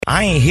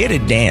I ain't here to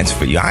dance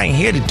for you. I ain't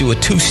here to do a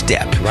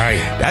two-step. Right.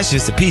 That's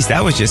just a piece.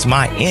 That was just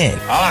my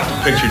end. I like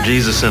to picture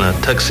Jesus in a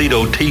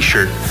tuxedo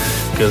t-shirt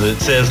because it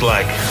says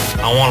like,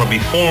 I want to be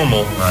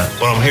formal,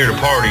 but I'm here to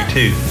party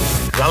too.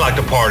 I like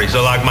to party, so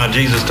I like my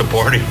Jesus to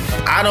party.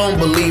 I don't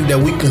believe that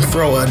we can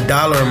throw a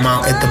dollar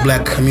amount at the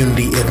black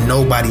community if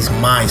nobody's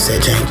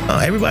mindset changes.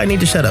 Everybody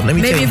need to shut up. Let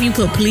me tell Maybe you. if you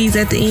put please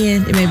at the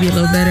end, it may be a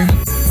little better.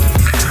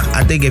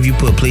 I think if you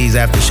put please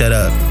after shut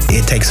up,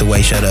 it takes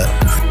away shut up.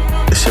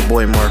 It's your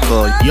boy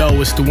Marco.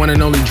 Yo, it's the one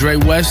and only Dre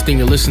West, and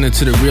you're listening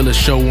to the realest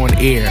show on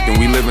air. And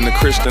we live in the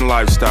Christian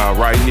lifestyle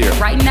right here.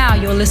 Right now,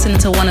 you're listening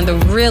to one of the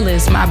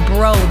realest, my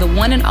bro, the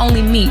one and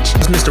only Meech.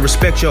 Mr.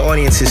 Respect Your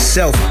Audience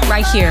himself.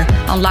 Right here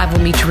on Live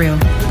with Meech Real.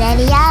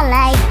 Daddy, I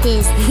like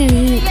this.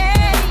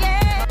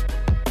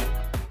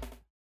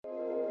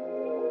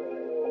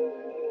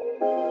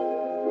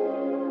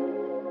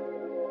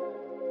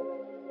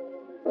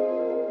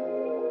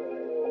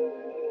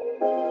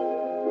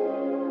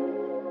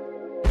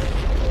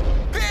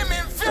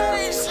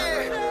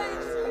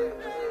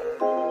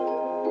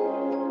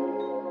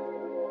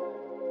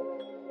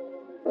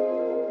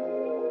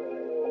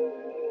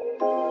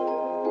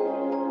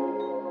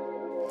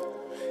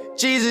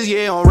 Jesus,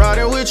 yeah, I'm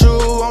riding with you,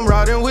 I'm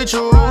riding with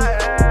you.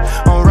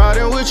 I'm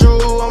riding with you,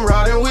 I'm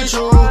riding with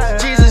you.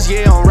 Jesus,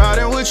 yeah, I'm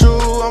riding with you,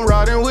 I'm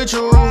riding with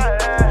you.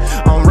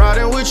 I'm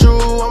riding with you,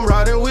 I'm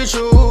riding with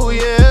you,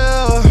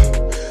 yeah.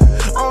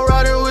 I'm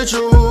riding with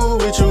you,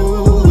 with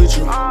you, with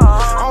you.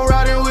 I'm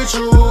riding with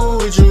you,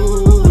 with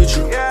you, with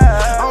you.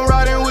 I'm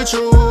riding with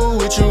you,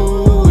 with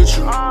you, with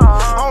you.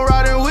 I'm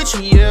riding with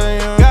you,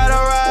 yeah. Gotta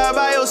ride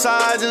by your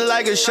side just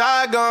like a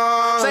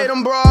shotgun. Say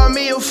them brought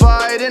me a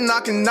fight and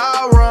I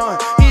cannot run.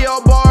 He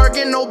all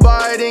barking, no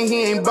biting,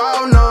 he ain't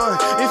bout none.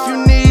 If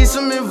you need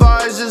some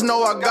advice, just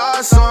know I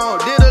got some.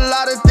 Did a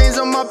lot of things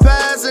in my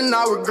past and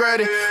I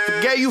regret it.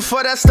 Forget you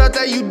for that stuff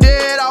that you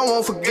did, I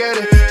won't forget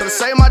it. Try to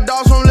save my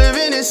dogs from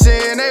living in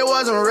sin, they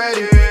wasn't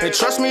ready. And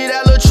trust me,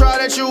 that little try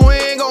that you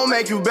ain't gon'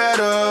 make you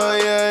better,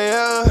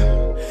 yeah,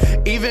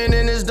 yeah. Even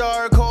in this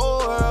dark hole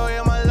world,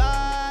 yeah, my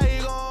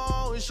light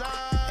gon' shine.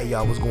 Hey,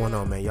 y'all, what's going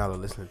on, man? Y'all are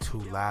listening to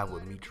Live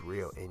with Meech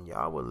Real, and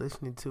y'all were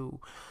listening to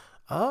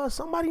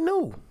somebody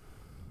new.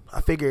 I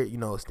figured,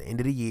 it's the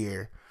end of the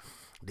year.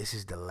 This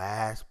is the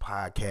last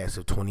podcast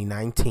of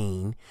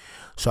 2019.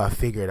 So I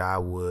figured I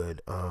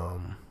would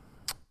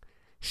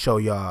show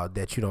y'all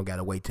that you don't got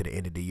to wait till the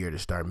end of the year to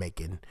start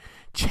making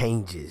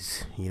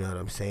changes. You know what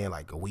I'm saying?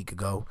 Like a week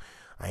ago,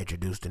 I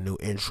introduced a new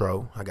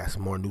intro. I got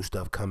some more new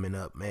stuff coming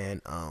up,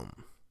 man.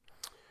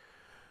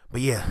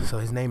 But yeah, so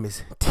his name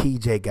is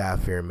TJ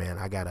Godfair, man.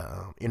 I got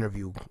a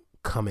interview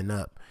coming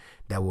up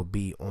that will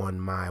be on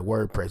my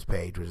WordPress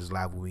page, which is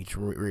Live with Meech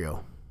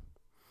Real.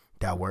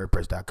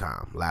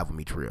 .wordpress.com,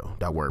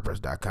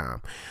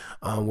 liveWithMeechReal.wordpress.com,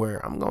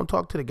 where I'm gonna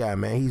talk to the guy,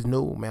 man. He's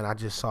new, man. I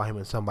just saw him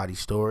in somebody's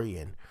story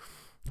and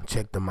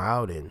checked him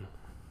out, and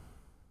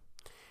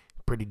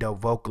pretty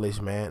dope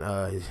vocalist, man.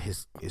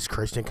 His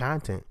Christian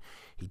content,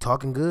 he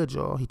talking good,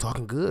 y'all. He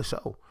talking good,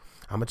 so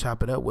I'm gonna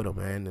chop it up with him,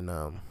 man, and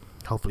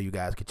hopefully you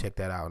guys can check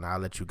that out, and I'll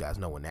let you guys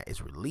know when that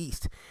is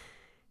released.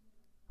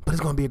 But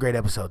it's gonna be a great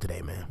episode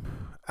today, man.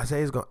 I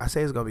say it's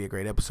gonna be a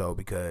great episode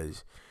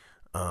because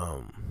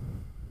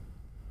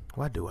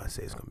why do I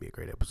say it's going to be a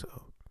great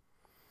episode?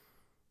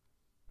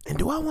 And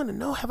do I want to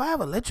know, have I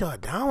ever let y'all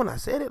down when I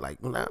said it? Like,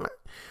 when I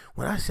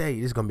say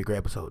this is going to be a great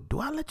episode, do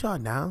I let y'all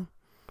down?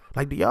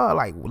 Like, do y'all,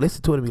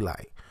 listen to it and be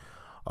like,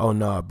 oh,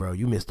 no, bro,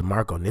 you missed the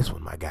mark on this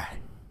one, my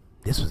guy.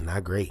 This was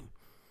not great.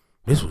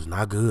 This was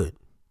not good.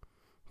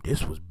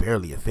 This was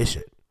barely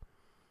efficient.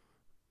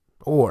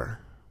 Or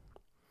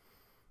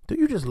do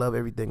you just love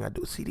everything I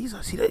do?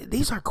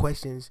 These are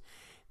questions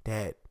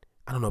that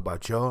I don't know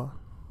about y'all,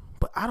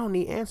 but I don't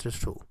need answers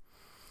to.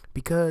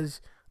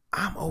 Because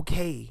I'm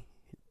okay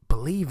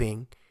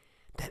believing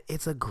that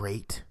it's a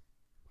great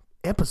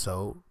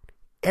episode.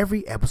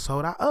 Every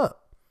episode I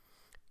up.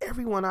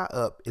 Every one I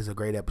up is a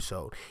great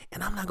episode.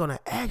 And I'm not going to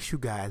ask you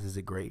guys, is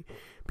it great?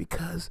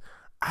 Because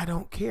I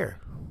don't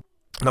care.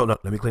 No,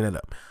 let me clean that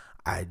up.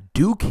 I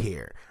do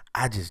care.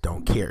 I just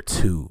don't care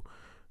to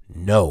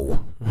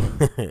know.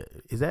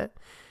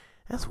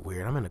 That's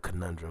weird. I'm in a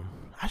conundrum.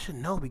 I should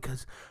know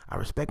because I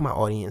respect my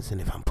audience.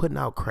 And if I'm putting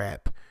out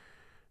crap,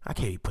 I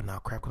can't be putting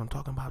out crap because I'm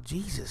talking about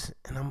Jesus,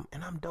 and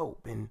I'm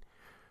dope, and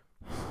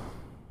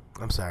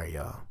I'm sorry,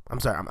 y'all. I'm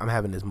sorry. I'm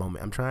having this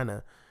moment. I'm trying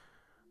to.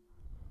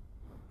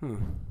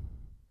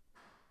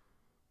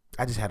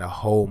 I just had a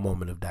whole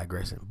moment of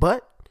digressing,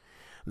 but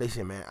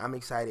listen, man, I'm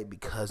excited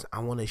because I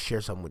want to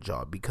share something with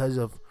y'all because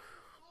of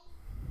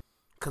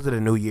the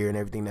new year and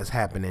everything that's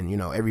happening.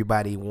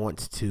 Everybody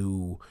wants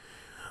to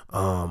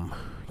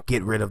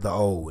get rid of the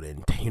old,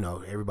 and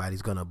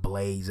everybody's gonna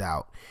blaze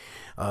out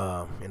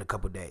in a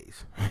couple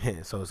days.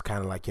 So it's kind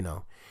of like,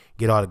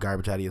 get all the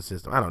garbage out of your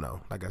system. I don't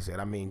know. Like I said,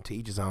 to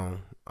each his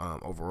own.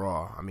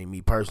 Overall,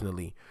 me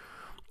personally,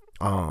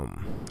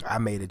 I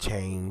made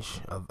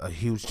a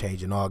huge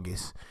change in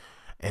August,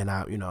 and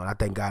I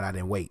thank God I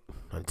didn't wait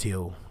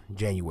until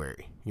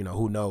January.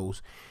 Who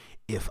knows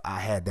if I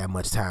had that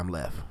much time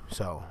left.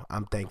 So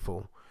I'm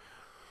thankful.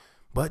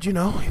 But, you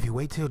know, if you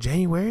wait till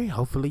January,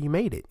 hopefully you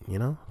made it, you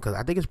know, because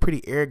I think it's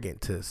pretty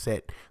arrogant to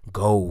set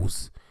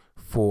goals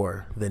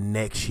for the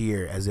next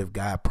year as if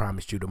God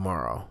promised you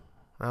tomorrow.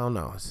 I don't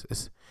know.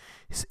 It's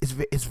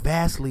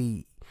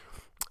vastly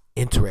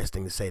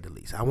interesting to say the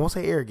least. I won't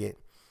say arrogant.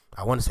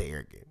 I want to say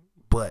arrogant,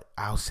 but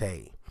I'll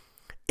say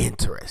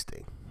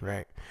interesting,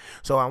 right?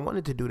 So I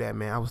wanted to do that,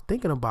 man. I was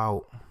thinking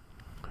about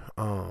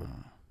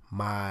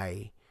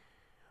my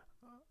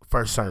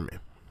first sermon.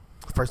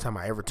 First time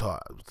I ever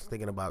taught. I was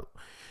thinking about,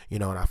 you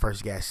know, when I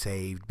first got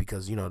saved,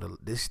 because, you know,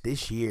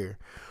 this year,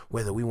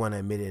 whether we want to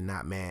admit it or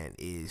not, man,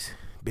 is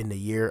been the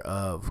year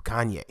of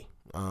Kanye.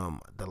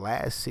 The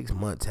last 6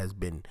 months has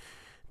been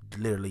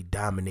literally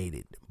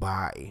dominated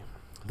by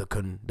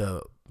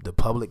the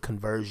public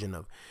conversion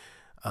of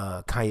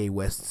Kanye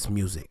West's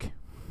music.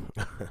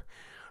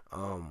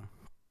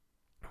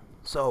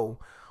 So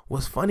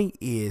what's funny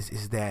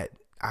is that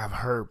I've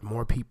heard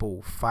more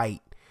people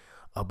fight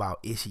about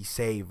is he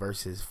saved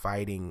versus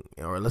fighting,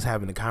 or let's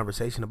having a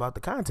conversation about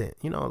the content.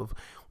 You know,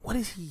 what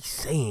is he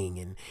saying,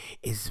 and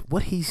is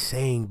what he's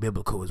saying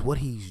biblical? Is what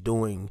he's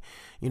doing,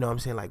 you know what I'm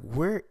saying? Like,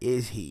 where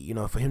is he? You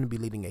know, for him to be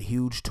leading a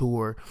huge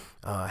tour,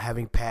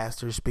 having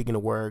pastors speaking the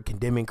word,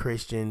 condemning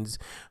Christians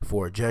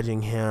for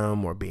judging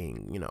him or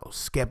being, you know,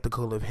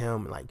 skeptical of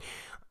him. Like,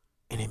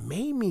 and it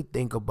made me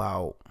think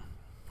about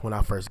when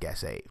I first got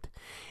saved.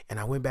 And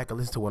I went back and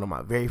listened to one of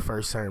my very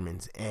first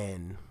sermons,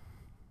 and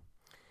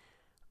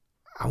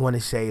I want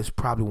to say it's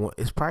probably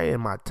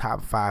in my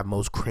top 5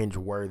 most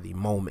cringe-worthy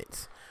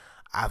moments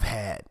I've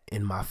had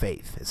in my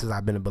faith since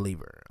I've been a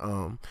believer.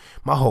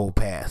 My whole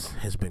past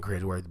has been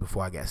cringe-worthy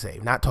before I got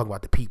saved. Not talking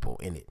about the people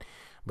in it,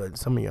 but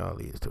some of y'all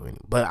is too.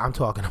 But I'm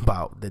talking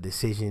about the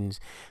decisions,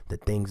 the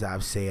things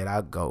I've said.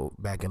 I go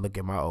back and look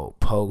at my old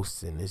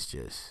posts, and it's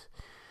just,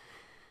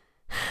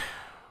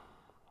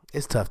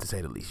 it's tough to say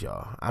the least,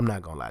 y'all. I'm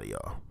not gonna lie to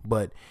y'all,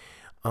 but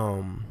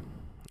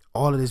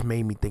all of this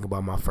made me think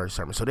about my first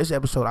sermon. So this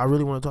episode, I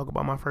really want to talk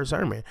about my first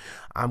sermon.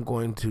 I'm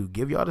going to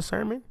give y'all the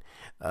sermon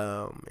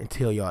and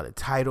tell y'all the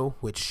title,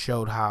 which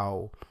showed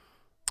how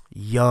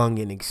young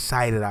and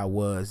excited I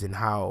was and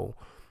how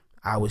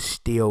I was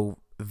still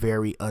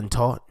very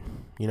untaught,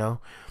 you know.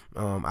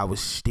 I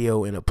was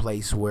still in a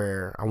place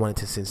where I wanted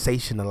to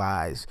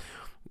sensationalize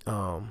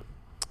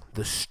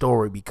the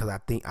story, because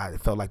I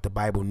felt like the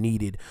Bible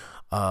needed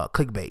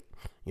clickbait.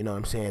 You know what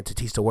I'm saying? To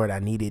teach the word, I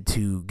needed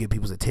to get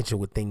people's attention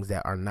with things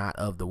that are not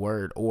of the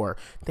word or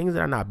things that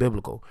are not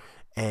biblical.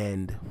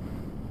 And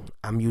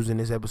I'm using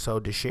this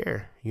episode to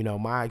share, you know,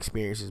 my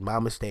experiences, my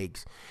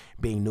mistakes,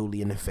 being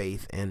newly in the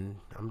faith. And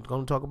I'm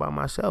going to talk about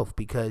myself,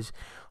 because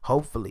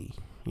hopefully,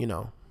 you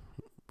know,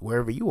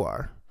 wherever you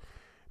are,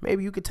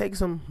 maybe you could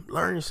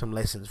learn some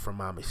lessons from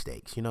my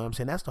mistakes. You know what I'm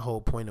saying? That's the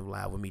whole point of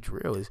Live with Meech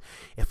Real, is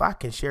if I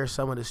can share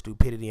some of the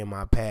stupidity in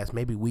my past,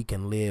 maybe we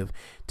can live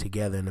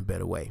together in a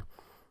better way.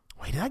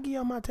 Wait, did I give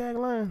y'all my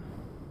tagline?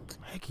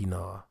 Heck, you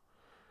know.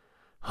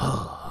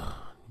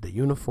 The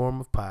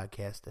uniform of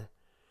podcaster.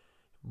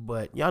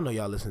 But y'all know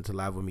y'all listen to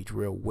Live with Meech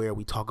Real, where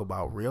we talk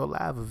about real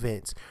live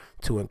events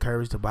to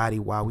encourage the body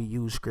while we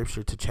use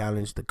scripture to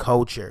challenge the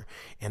culture.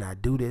 And I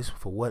do this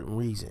for what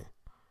reason?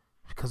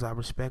 Because I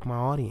respect my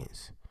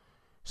audience.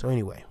 So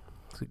anyway,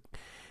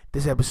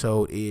 this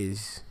episode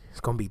it's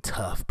going to be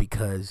tough,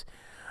 because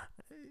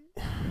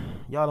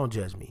y'all don't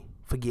judge me.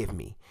 Forgive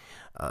me.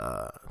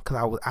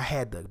 Because I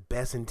had the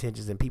best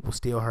intentions, and people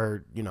still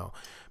heard, you know,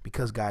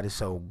 because God is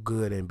so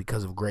good and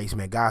because of grace,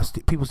 man,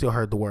 people still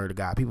heard the word of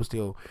God. People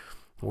still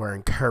were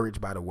encouraged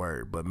by the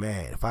word. But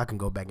man, if I can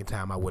go back in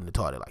time, I wouldn't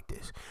have taught it like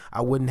this.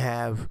 I wouldn't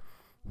have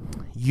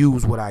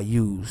used what I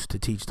used to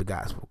teach the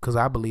gospel, because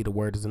I believe the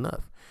word is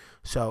enough.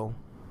 So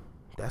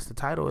that's the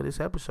title of this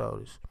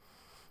episode, is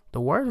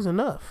The Word is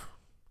Enough.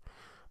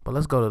 But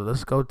let's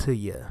go to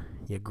your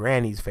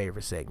granny's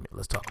favorite segment.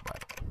 Let's talk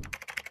about it.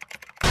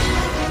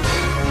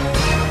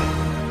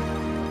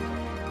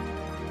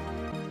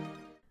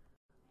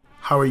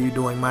 How are you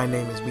doing? My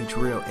name is Meech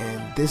Real,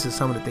 and this is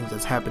some of the things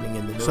that's happening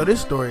in the news. So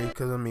this story,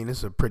 because I mean,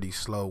 it's a pretty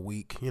slow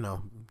week. You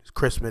know, it's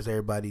Christmas.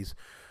 Everybody's,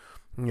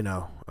 you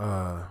know,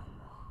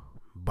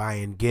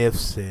 buying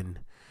gifts and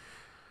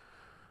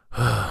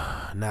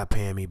not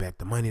paying me back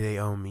the money they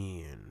owe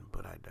me.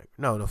 But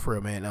no, for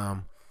real,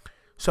 man.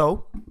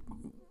 So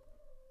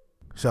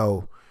it's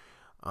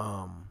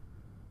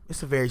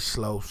a very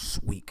slow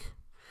week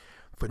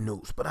for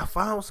news. But I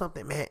found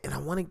something, man, and I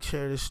want to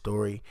share this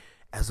story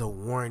as a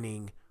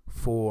warning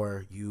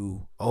for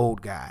you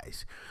old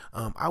guys.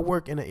 I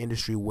work in an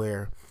industry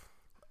where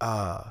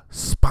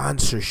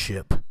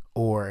sponsorship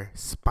or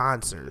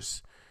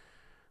sponsors,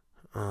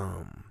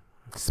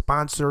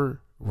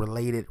 sponsor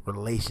related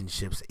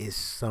relationships is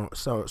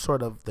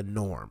sort of the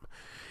norm.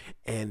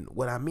 And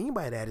what I mean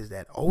by that is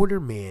that older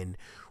men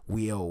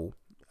will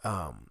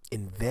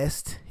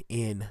invest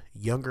in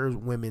younger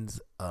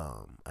women's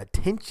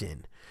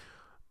attention.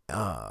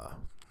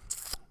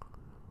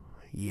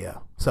 Yeah.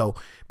 So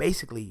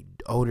basically,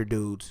 older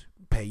dudes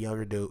pay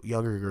younger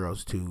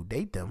girls to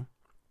date them.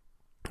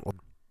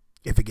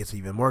 if it gets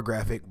even more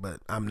graphic,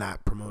 but I'm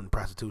not promoting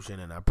prostitution,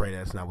 and I pray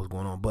that's not what's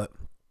going on. But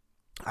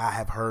I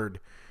have heard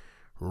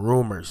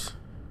rumors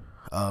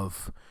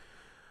of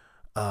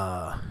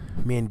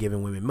men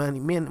giving women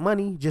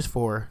money just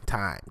for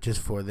time,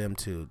 just for them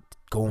to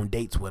go on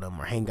dates with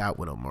them or hang out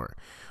with them, or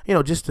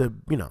just to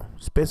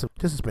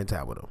spend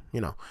time with them.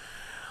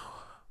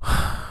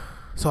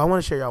 So I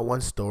want to share y'all one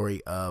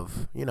story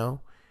of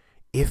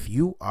if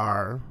you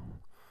are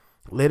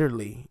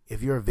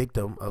if you're a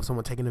victim of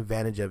someone taking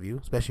advantage of you,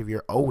 especially if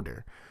you're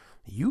older,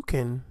 you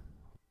can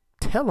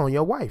tell on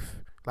your wife.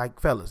 Like,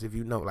 fellas, if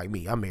like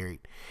me, I'm married,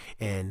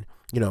 and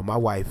my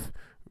wife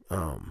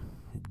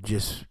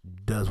just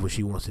does what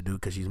she wants to do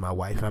because she's my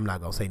wife. I'm not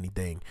gonna say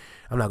anything.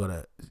 I'm not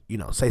gonna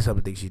say some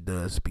of the things she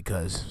does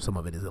because some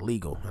of it is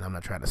illegal, and I'm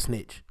not trying to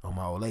snitch on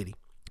my old lady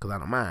because I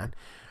don't mind.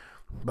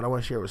 But I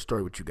want to share a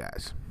story with you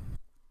guys.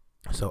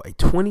 So a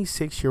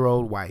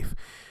 26-year-old wife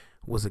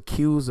was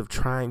accused of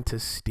trying to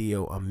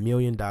steal $1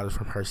 million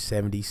from her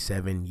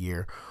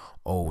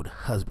 77-year-old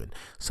husband.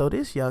 So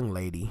this young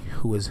lady,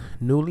 who was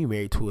newly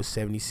married to a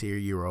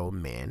 77-year-old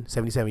man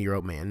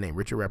named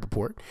Richard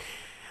Rappaport,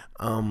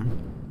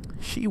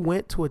 she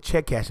went to a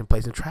check cashing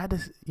place and tried to,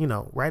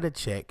 write a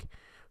check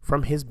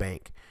from his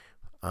bank,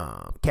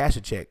 cash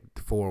a check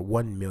for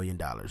 $1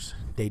 million.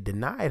 They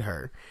denied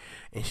her,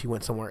 and she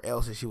went somewhere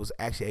else, and she was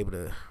actually able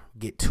to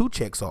get 2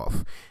 checks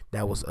off.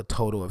 That was a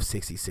total of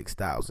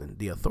 $66,000.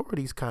 The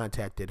authorities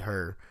contacted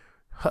her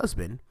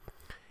husband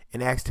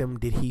and asked him,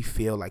 did he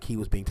feel like he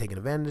was being taken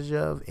advantage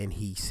of? And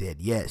he said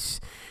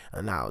yes.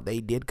 Now they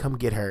did come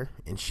get her,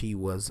 and she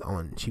was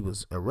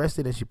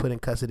arrested and she put in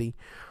custody,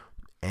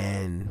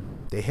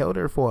 and they held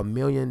her for $1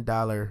 million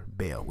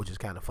bail, which is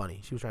kind of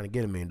funny. She was trying to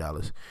get $1 million,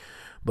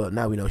 but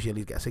now we know she at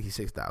least got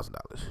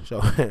 $66,000.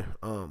 So,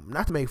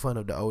 not to make fun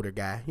of the older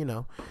guy,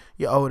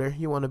 you're older,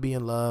 you want to be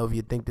in love,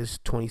 you think this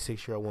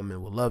 26-year-old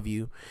woman will love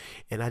you,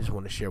 and I just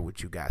want to share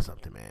with you guys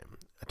something, man.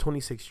 A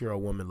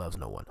 26-year-old woman loves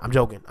no one. I'm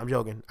joking.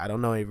 I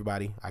don't know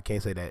everybody. I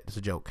can't say that. It's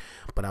a joke.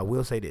 But I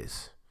will say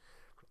this.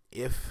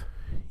 If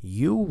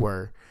you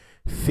were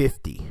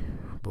 50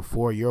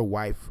 before your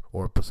wife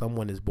or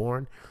someone is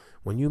born,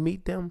 when you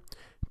meet them,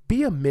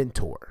 be a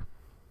mentor.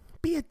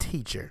 Be a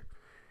teacher.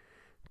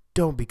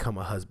 Don't become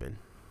a husband.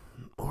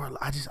 Or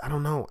I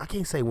don't know. I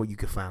can't say where you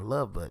can find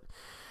love, but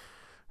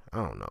I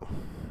don't know.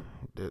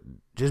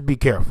 Just be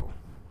careful.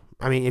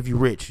 I mean, if you're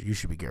rich, you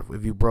should be careful.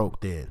 If you're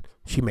broke, then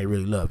she may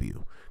really love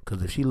you.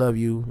 Because if she love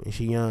you and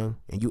she young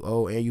and you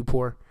old and you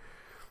poor,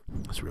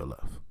 that's real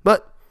love.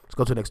 But let's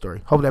go to the next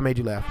story. Hope that made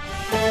you laugh.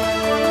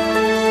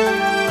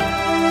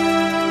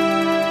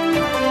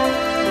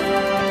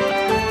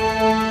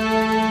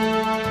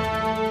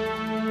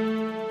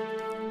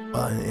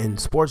 In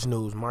sports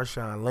news,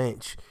 Marshawn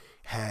Lynch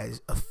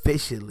has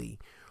officially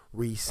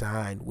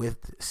re-signed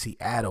with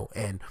Seattle,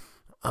 and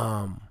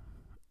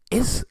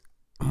this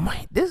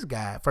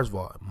guy, first of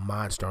all,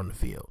 monster on the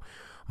field,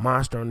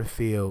 monster in the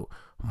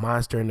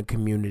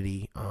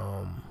community.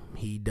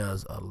 He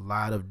does a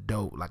lot of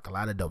dope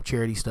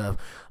charity stuff,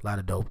 a lot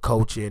of dope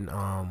coaching.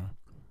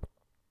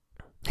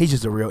 He's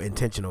just a real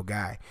intentional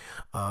guy,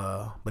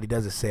 but he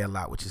doesn't say a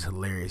lot, which is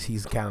hilarious.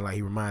 He's kind of like,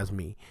 he reminds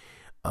me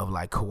of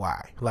like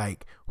Kawhi.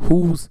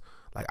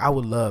 I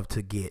would love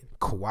to get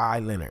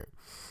Kawhi Leonard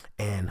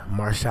and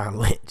Marshawn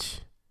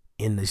Lynch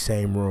in the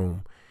same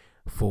room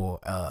for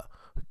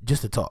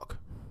just to talk.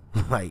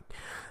 I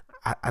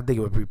think it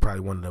would be probably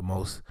one of the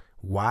most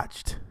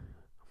watched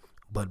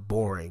but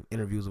boring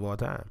interviews of all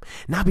time.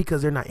 Not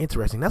because they're not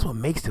interesting. That's what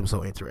makes them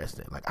so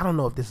interesting. I don't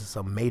know if this is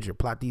some major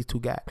plot these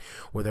two got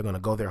where they're going to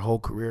go their whole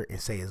career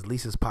and say as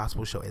least as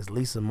possible, show as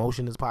least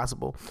emotion as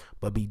possible,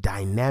 but be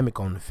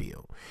dynamic on the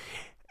field.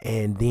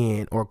 And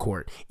then, or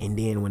court, and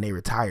then when they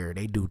retire,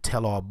 they do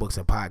tell-all books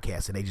and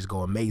podcasts, and they just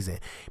go amazing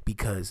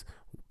because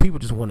people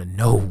just want to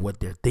know what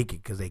they're thinking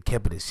because they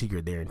kept it a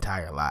secret their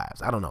entire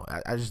lives. I don't know.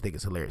 I just think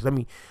it's hilarious. I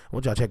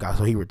want y'all to check out.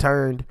 So he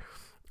returned,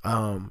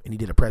 and he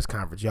did a press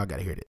conference. Y'all got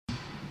to hear it.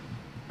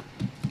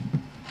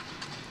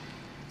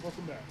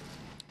 Welcome back.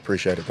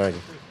 Appreciate it. Thank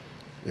you.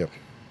 Yep.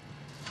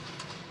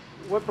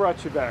 What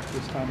brought you back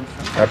this time?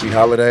 Happy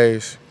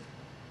holidays.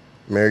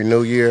 Merry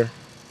New Year.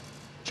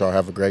 Y'all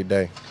have a great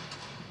day.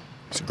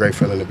 It's a great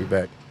feeling to be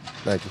back.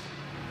 Thank you.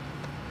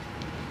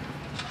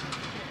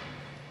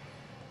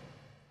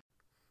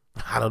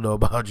 I don't know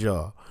about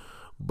y'all,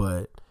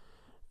 but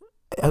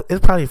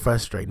it's probably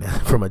frustrating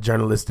from a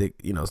journalistic,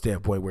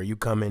 standpoint where you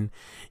come in,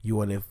 you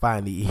want to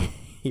finally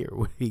hear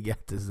what he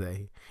got to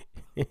say.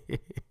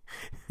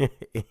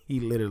 He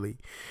literally,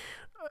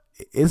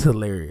 it's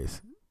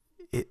hilarious.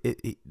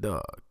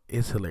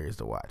 It's hilarious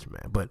to watch,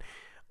 man. But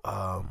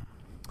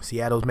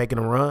Seattle's making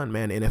a run,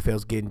 man. The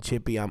NFL's getting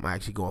chippy. I'm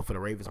actually going for the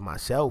Ravens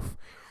myself.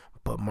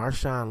 But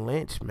Marshawn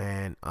Lynch,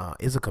 man,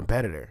 is a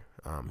competitor.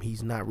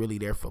 He's not really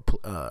there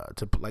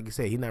like you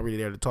said, he's not really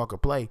there to talk or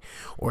play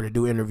or to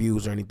do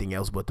interviews or anything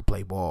else but to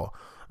play ball.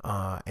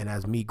 And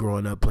as me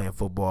growing up playing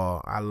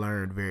football, I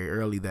learned very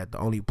early that the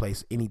only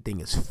place anything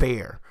is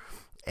fair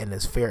and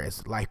as fair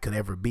as life could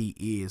ever be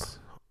is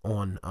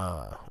on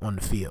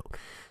the field.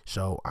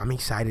 So I'm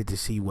excited to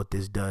see what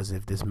this does,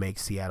 if this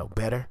makes Seattle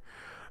better,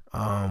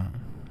 and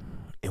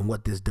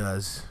what this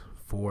does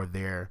for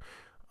their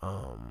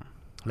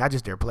not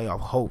just their playoff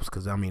hopes,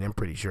 because I'm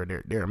pretty sure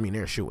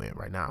they're shoo-in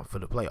right now for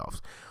the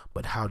playoffs,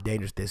 but how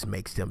dangerous this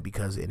makes them,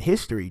 because in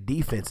history,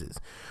 defenses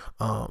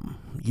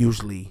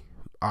usually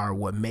are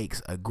what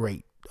makes a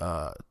great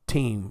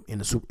team in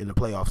the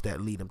playoffs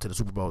that lead them to the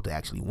Super Bowl to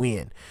actually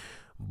win.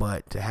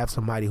 But to have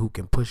somebody who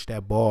can push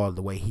that ball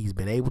the way he's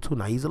been able to,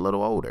 now he's a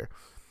little older,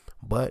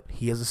 but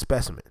he is a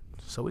specimen.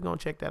 So we're gonna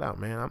check that out,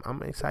 man.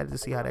 I'm excited to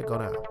see how that go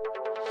down.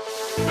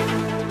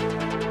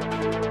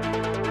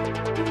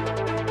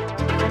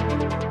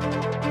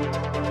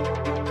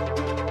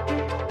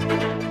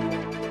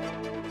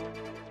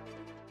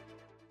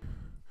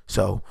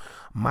 So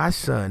my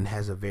son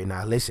has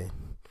now listen,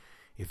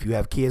 if you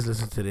have kids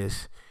listen to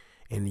this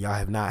and y'all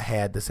have not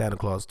had the Santa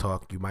Claus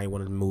talk, you might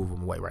want to move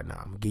them away right now.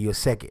 I'm gonna give you a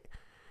second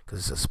because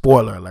it's a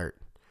spoiler alert.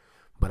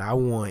 But I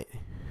want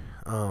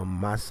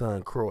my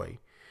son Croy,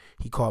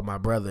 he called my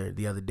brother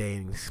the other day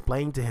and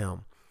explained to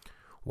him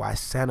why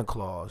Santa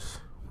Claus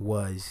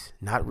was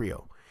not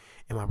real.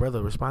 And my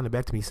brother responded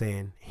back to me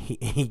saying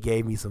he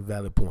gave me some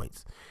valid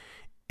points.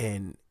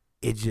 And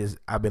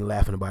I've been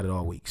laughing about it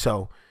all week.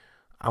 So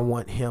I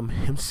want him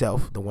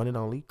himself, the one and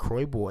only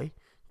Croy Boy,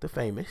 the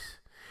famous,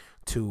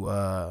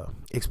 to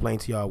explain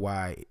to y'all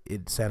why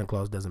Santa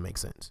Claus doesn't make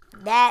sense.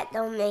 That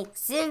don't make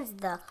sense,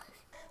 though.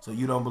 So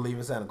you don't believe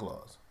in Santa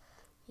Claus?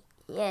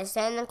 Yeah,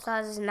 Santa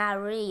Claus is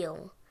not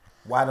real.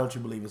 Why don't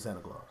you believe in Santa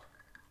Claus?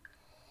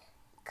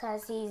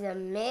 Because he's a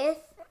myth.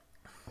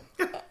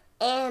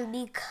 And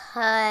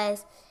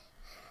because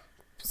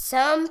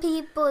some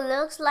people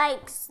look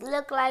like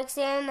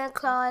Santa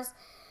Claus,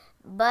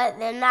 but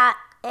they're not.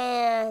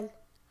 And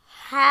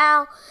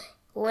how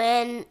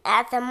when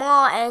at the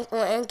mall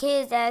and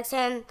kids ask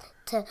him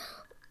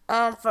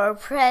for a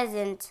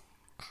present,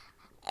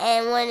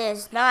 and when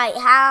it's night,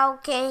 how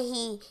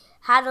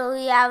do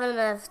we have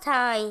enough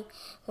time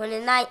when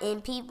it's night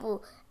and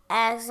people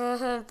asking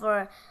him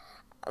for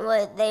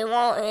what they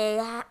want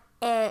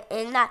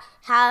and not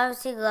how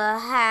is he gonna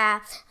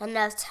have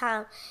enough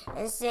time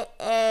and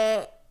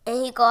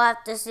he gonna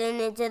have to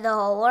send it to the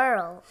whole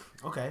world?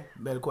 Okay,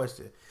 better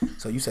question.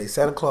 So you say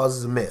Santa Claus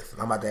is a myth.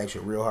 I'm about to ask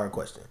you a real hard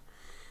question.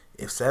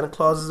 If Santa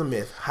Claus is a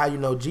myth, how you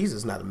know Jesus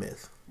is not a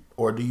myth?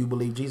 Or do you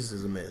believe Jesus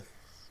is a myth?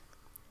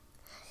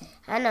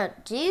 I know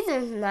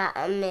Jesus is not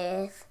a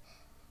myth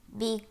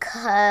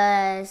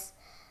because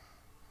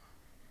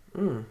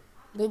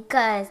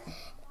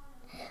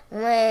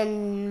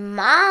when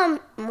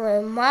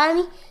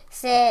mommy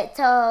said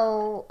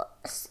the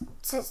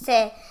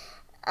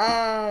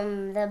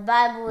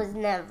Bible was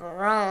never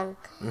wrong.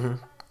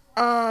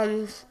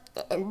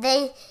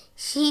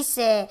 She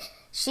said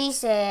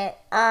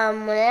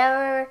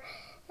whenever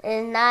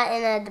is not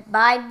in the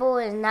Bible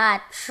is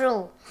not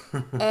true.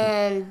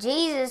 And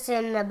Jesus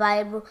in the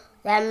Bible,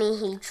 that means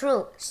he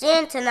true.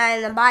 Santa not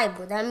in the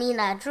Bible, that mean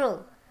not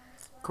true.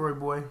 Corey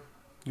Boy,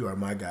 you are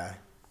my guy.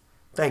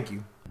 Thank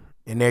you.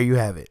 And there you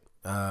have it.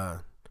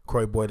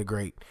 Corey Boy the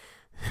Great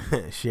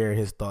sharing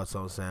his thoughts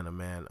on Santa,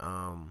 man.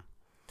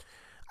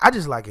 I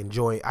just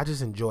enjoy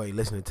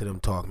listening to them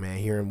talk, man,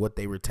 hearing what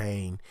they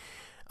retain.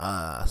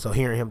 So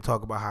hearing him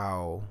talk about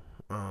how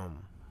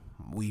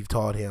we've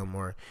taught him,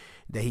 or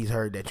that he's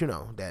heard that,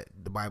 that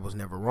the Bible's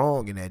never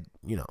wrong, and that,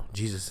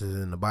 Jesus is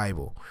in the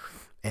Bible,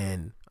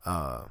 and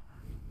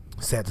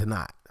Santa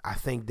not. I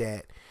think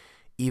that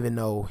even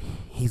though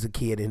he's a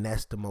kid and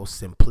that's the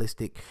most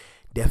simplistic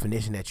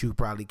definition that you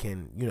probably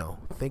can,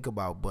 think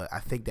about, but I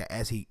think that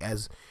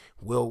as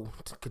we'll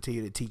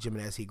continue to teach him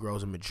and as he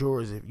grows and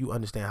matures, if you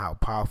understand how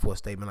powerful a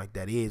statement like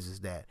that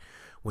is that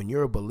when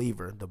you're a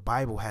believer, the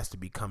Bible has to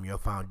become your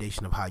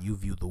foundation of how you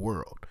view the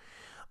world.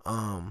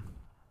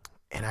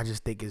 And I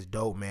just think it's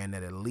dope, man,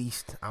 that at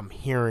least I'm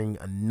hearing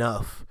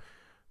enough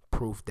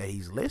proof that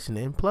he's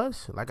listening.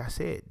 Plus, like I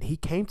said, he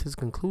came to his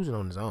conclusion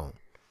on his own.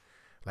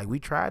 Like, we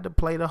tried to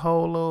play the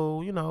whole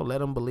little, let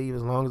them believe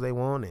as long as they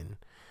want, and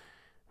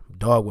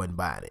dog wasn't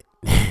buying it.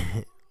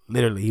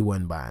 Literally, he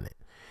wasn't buying it.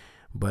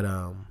 But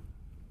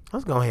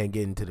let's go ahead and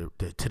get into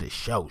the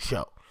show.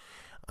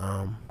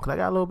 Cause I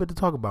got a little bit to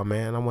talk about,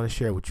 man. I want to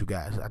share with you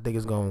guys. I think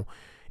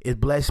it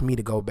blessed me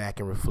to go back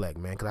and reflect,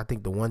 man. Cause I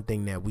think the one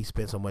thing that we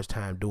spend so much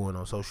time doing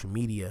on social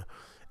media,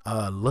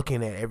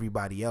 looking at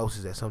everybody else,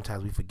 is that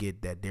sometimes we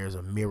forget that there's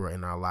a mirror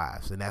in our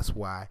lives, and that's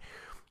why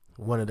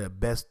one of the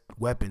best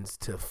weapons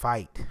to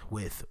fight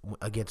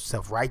against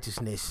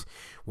self-righteousness,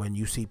 when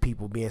you see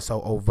people being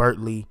so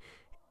overtly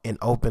and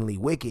openly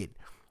wicked,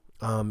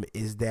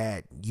 is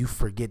that you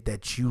forget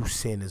that you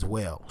sin as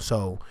well.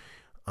 So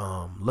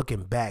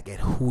looking back at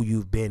who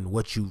you've been,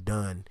 what you've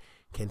done,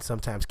 can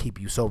sometimes keep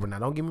you sober. Now,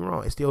 don't get me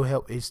wrong, it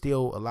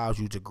still allows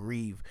you to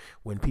grieve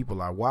when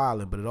people are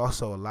wilding, but it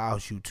also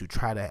allows you to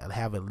try to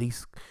have at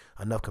least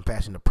enough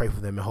compassion to pray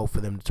for them and hope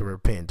for them to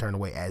repent and turn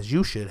away, as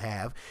you should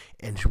have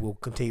and will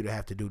continue to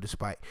have to do.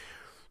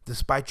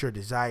 Despite your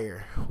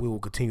desire, we will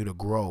continue to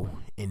grow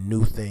in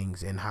new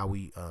things and how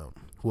we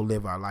we'll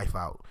live our life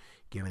out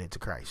giving it to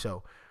Christ.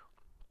 So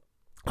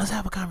let's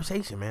have a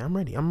conversation, man. I'm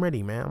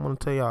ready, man. I want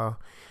to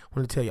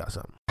tell y'all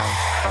something.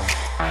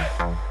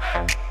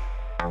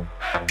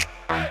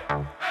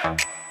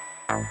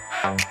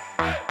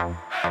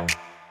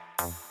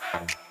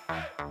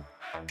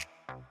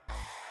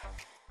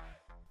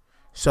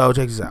 So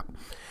check this out.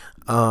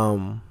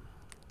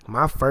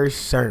 My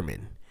first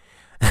sermon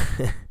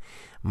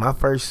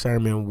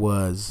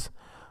was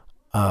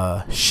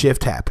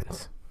shift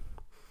happens.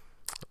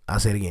 I'll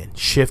say it again.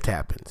 Shift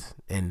happens.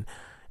 And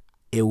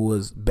it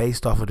was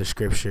based off of the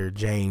scripture,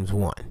 James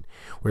 1,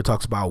 where it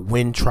talks about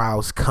when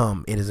trials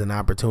come, it is an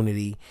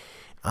opportunity.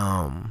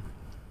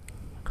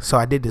 So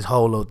I did this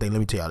whole little thing. Let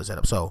me tell y'all the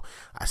setup. So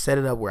I set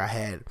it up where I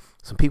had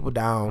some people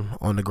down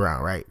on the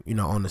ground, right?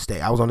 On the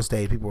stage. I was on the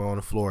stage, people were on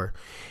the floor.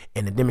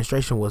 And the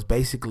demonstration was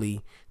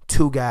basically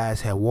 2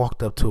 guys had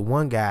walked up to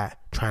one guy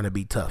trying to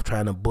be tough,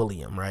 trying to bully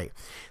him, right?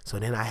 So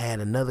then I had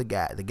another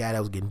guy, the guy that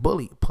was getting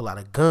bullied, pull out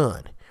a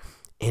gun,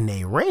 and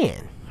they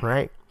ran,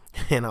 right?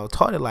 And I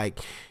taught it like,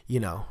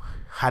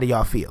 how do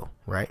y'all feel,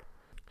 right?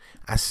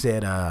 I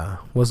said,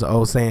 what's the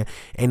old saying?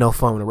 Ain't no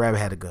fun when a rabbit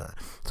had a gun.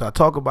 So I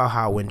talk about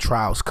how when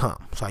trials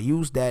come. So I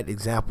use that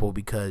example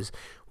because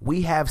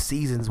we have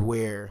seasons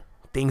where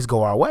things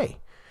go our way.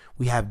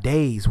 We have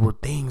days where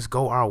things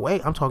go our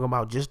way. I'm talking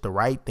about just the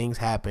right things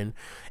happen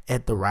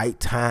at the right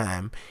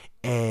time.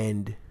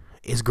 And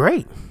it's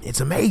great.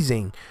 It's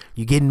amazing.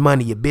 You're getting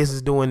money. Your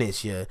business doing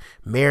this. Your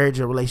marriage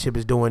or relationship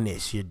is doing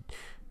this.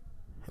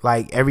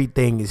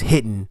 Everything is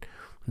hitting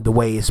the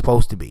way it's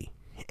supposed to be.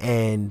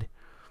 And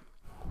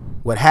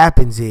what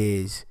happens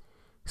is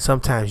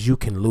sometimes you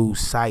can lose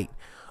sight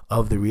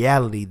of the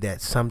reality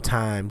that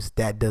sometimes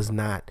that doesn't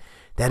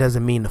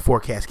mean the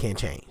forecast can't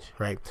change,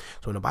 right?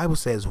 So when the Bible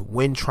says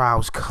when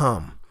trials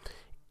come,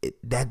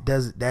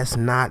 that's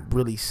not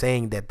really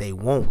saying that they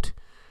won't,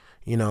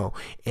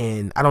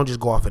 and I don't just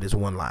go off of this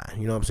one line,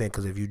 you know what I'm saying?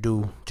 Because if you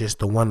do just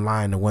the one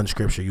line, the one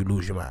scripture, you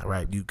lose your mind,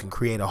 right? You can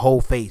create a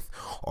whole faith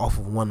off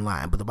of one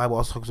line, but the Bible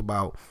also talks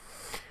about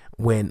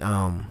when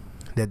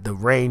that the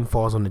rain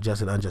falls on the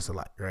just and unjust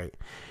alike, right?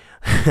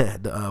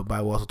 The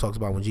Bible also talks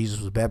about when Jesus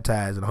was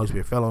baptized and the Holy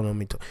Spirit fell on him.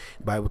 The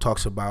Bible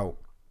talks about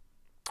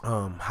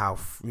how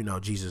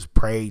Jesus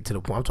prayed to the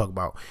point. I'm talking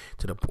about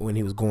when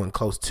he was going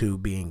close to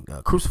being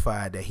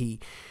crucified, that he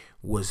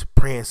was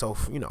praying so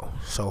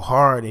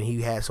hard, and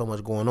he had so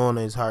much going on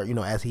in his heart,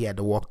 as he had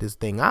to walk this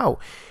thing out,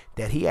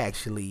 that he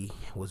actually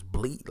was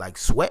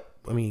sweat.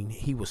 I mean,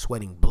 he was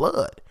sweating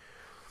blood.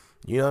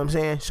 You know what I'm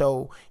saying?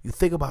 So you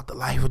think about the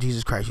life of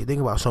Jesus Christ. You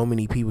think about so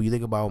many people. You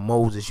think about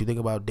Moses. You think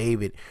about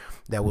David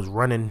that was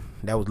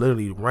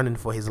literally running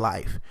for his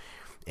life.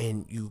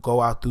 And you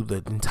go out through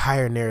the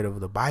entire narrative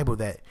of the Bible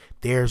that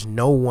there's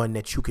no one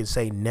that you can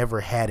say never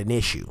had an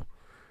issue,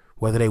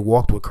 whether they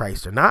walked with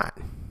Christ or not.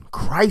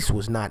 Christ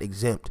was not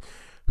exempt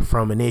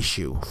from an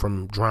issue,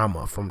 from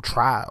drama, from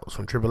trials,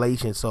 from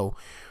tribulation. So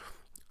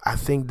I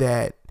think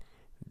that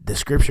the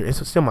scripture,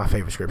 it's still my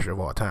favorite scripture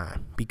of all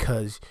time,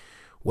 because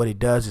what it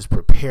does is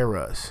prepare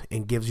us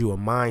and gives you a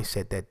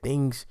mindset that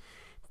things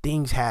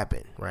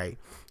happen, right?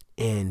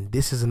 And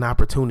this is an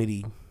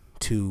opportunity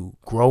to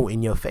grow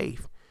in your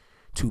faith,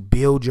 to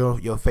build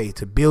your faith,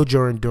 to build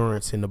your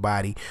endurance in the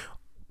body,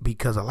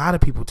 because a lot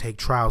of people take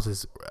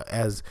trials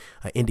as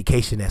an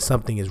indication that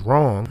something is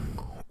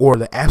wrong or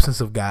the absence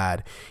of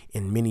God,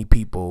 and many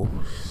people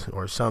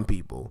or some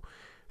people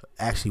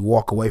actually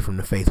walk away from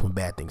the faith when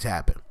bad things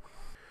happen.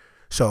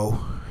 So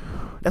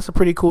that's a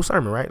pretty cool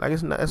sermon, right?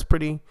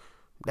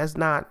 That's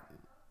not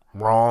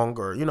wrong,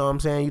 or you know what I'm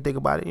saying? You think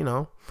about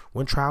it,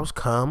 when trials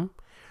come.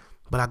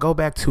 But I go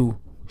back to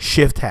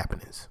shift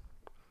happens,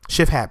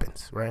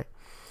 right?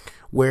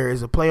 Where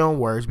is a play on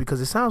words,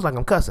 because it sounds like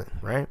I'm cussing,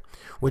 right?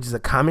 Which is a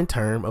common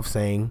term of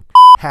saying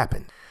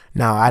happened.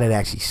 Now, I didn't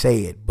actually say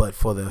it, but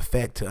for the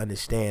effect to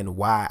understand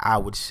why I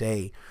would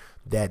say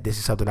that this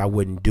is something I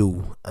wouldn't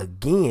do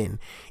again,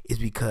 is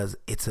because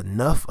it's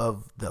enough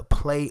of the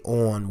play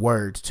on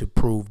words to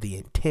prove the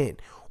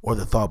intent or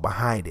the thought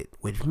behind it,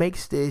 which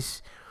makes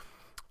this,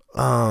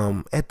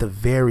 at the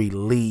very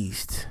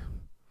least,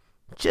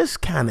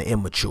 just kind of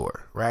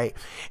immature, right?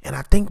 And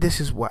I think this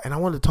is why, and I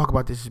wanted to talk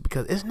about this, is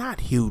because it's not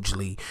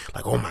hugely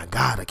like, oh my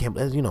God, I can't,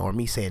 or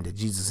me saying that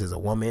Jesus is a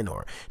woman,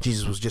 or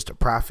Jesus was just a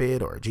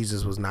prophet, or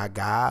Jesus was not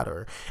God,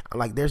 or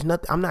there's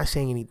nothing. I'm not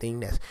saying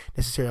anything that's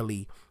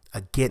necessarily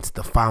against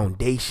the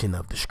foundation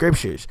of the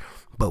scriptures,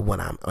 but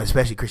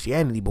especially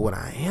Christianity, but what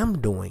I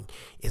am doing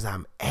is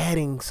I'm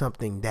adding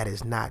something that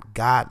is not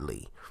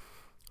godly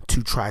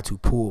to try to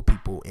pull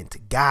people into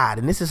God.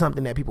 And this is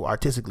something that people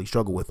artistically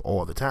struggle with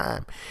all the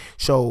time.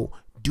 So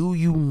do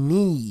you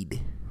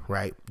need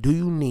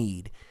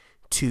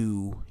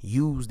to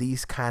use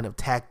these kind of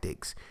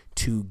tactics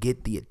to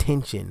get the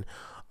attention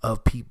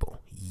of people?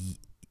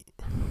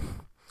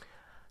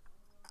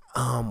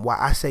 While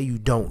I say you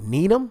don't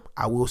need them,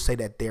 I will say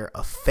that they're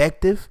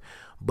effective,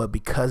 but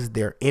because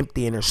they're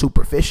empty and they're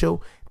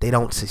superficial, they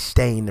don't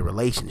sustain the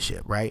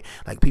relationship, right?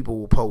 Like people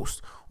will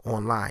post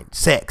online,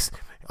 sex,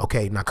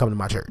 okay, not come to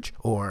my church,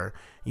 or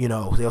You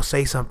know, they'll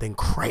say something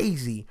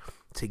crazy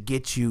to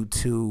get you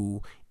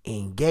to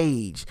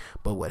engage.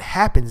 But what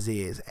happens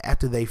is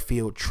after they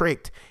feel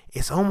tricked,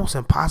 it's almost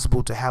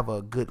impossible to have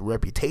a good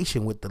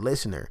reputation with the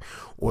listener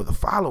or the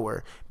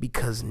follower,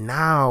 because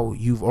now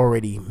you've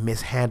already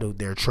mishandled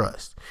their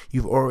trust.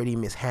 You've already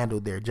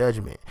mishandled their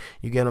judgment.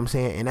 You get what I'm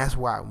saying? And that's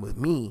why with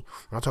me,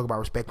 when I talk about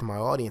respecting my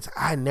audience,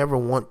 I never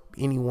want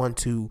anyone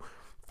to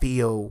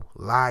feel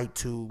lied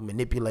to,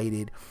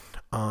 manipulated,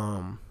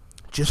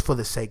 just for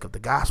the sake of the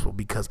gospel,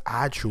 because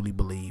I truly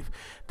believe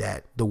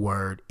that the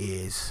word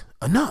is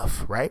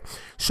enough, right?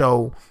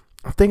 So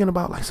I'm thinking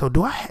about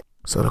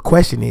so the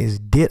question is,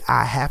 did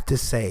I have to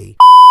say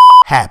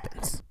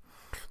happens?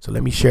 So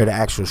let me share the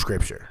actual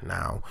scripture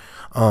now.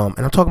 And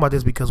I'm talking about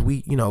this because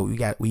we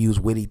use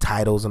witty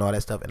titles and all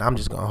that stuff, and I'm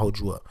just going to hold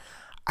you up.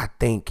 I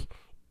think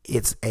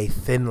it's a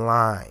thin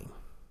line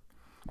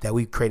that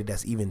we've created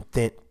that's even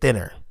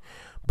thinner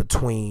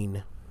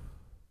between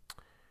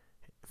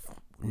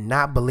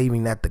not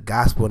believing that the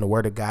gospel and the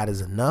word of God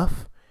is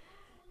enough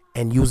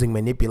and using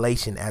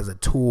manipulation as a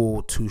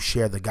tool to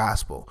share the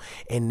gospel.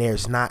 And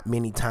there's not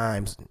any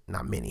times in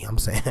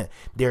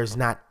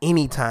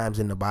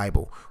the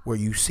Bible where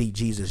you see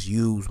Jesus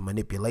use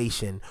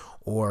manipulation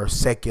or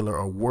secular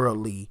or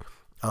worldly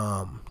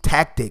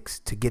tactics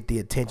to get the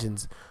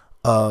attentions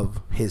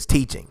of his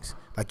teachings.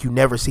 Like, you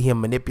never see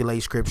him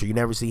manipulate scripture. You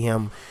never see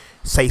him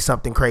say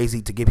something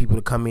crazy to get people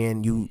to come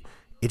in.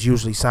 It's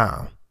usually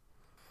sound.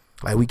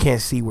 Like, we can't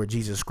see where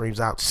Jesus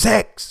screams out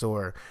sex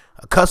or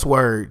a cuss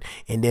word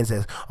and then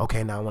says,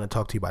 okay, now I want to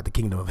talk to you about the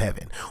kingdom of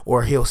heaven.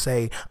 Or he'll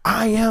say,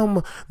 I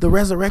am the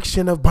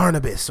resurrection of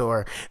Barnabas,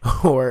 or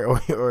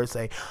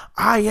say,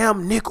 I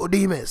am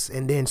Nicodemus,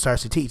 and then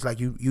starts to teach. Like,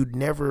 you'd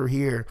never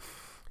hear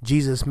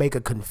Jesus make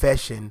a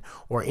confession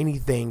or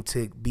anything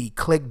to be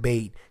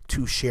clickbait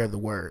to share the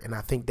word. And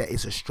I think that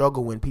it's a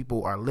struggle when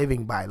people are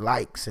living by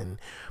likes and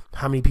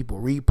how many people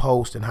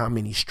repost and how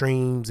many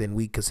streams, and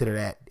we consider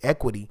that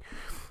equity.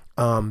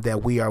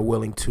 That we are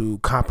willing to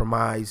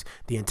compromise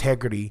the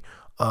integrity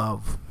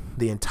of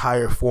the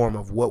entire form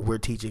of what we're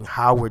teaching,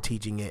 how we're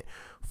teaching it,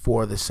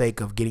 for the sake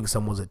of getting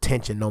someone's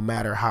attention, no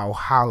matter how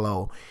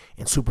hollow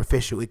and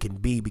superficial it can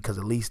be, because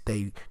at least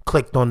they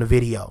clicked on the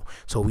video.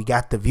 So we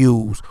got the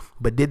views,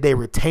 but did they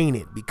retain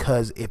it?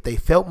 Because if they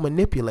felt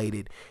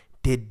manipulated,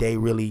 did they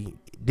really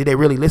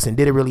listen?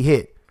 Did it really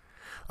hit?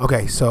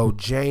 Okay, so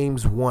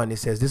James 1, it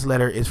says, this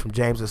letter is from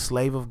James, a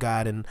slave of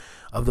God and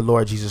of the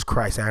Lord Jesus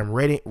Christ. I am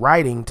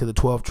writing to the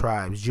 12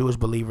 tribes, Jewish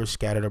believers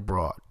scattered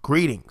abroad.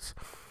 Greetings.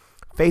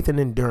 Faith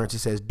and endurance. It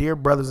says, dear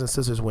brothers and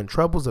sisters, when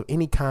troubles of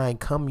any kind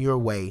come your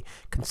way,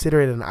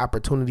 consider it an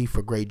opportunity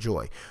for great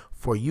joy.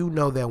 For you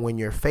know that when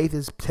your faith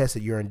is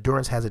tested, your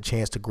endurance has a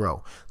chance to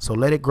grow. So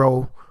let it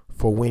grow,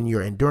 for when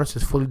your endurance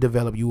is fully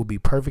developed, you will be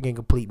perfect and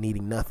complete,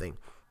 needing nothing.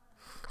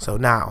 So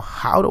now,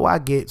 how do I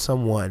get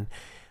someone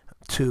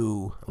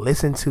to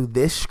listen to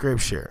this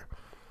scripture,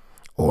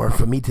 or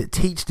for me to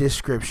teach this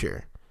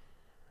scripture?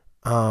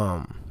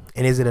 And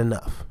is it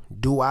enough?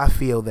 Do I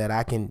feel that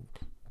I can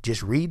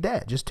just read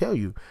that, just tell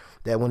you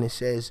that when it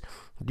says,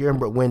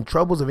 when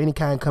troubles of any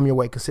kind come your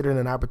way, consider it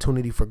an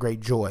opportunity for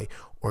great joy?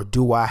 Or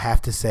do I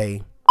have to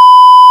say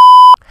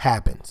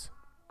happens?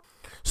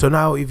 So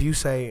now if you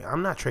say,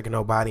 I'm not tricking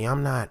nobody,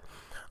 I'm not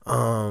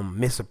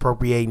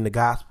misappropriating the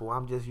gospel,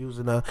 I'm just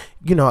using a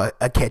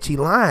catchy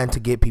line to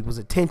get people's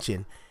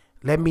attention.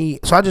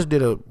 So I just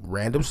did a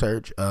random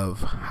search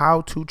of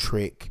how to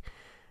trick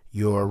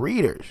your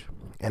readers,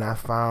 and I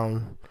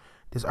found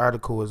this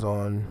article is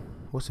on,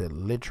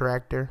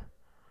 Litractor.com,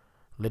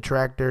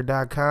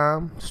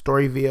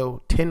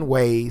 Storyville, 10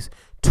 ways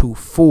to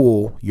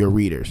fool your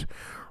readers.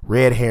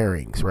 Red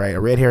herrings, right?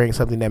 A red herring is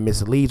something that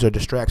misleads or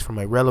distracts from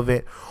a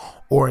relevant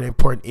or an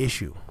important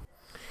issue.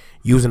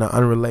 Using an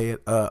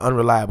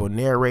unreliable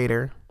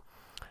narrator.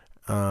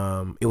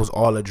 It was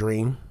all a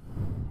dream.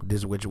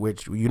 This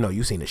which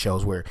you've seen the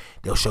shows where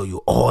they'll show you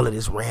all of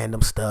this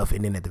random stuff,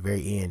 and then at the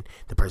very end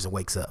the person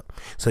wakes up.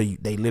 So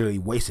they literally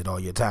wasted all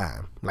your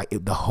time. Like,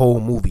 the whole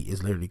movie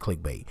is literally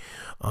clickbait.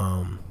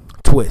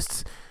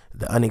 Twists,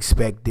 the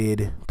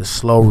unexpected, the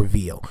slow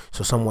reveal.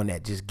 So someone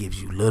that just gives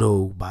you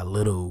little by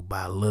little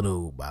by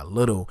little by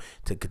little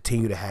to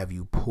continue to have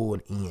you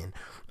pulled in.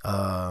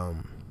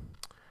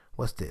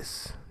 What's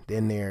this?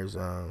 Then there's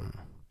a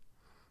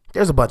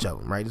bunch of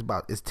them, right?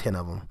 It's 10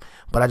 of them.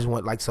 But I just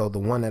want, so the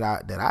one that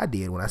I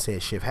did when I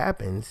said shift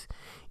happens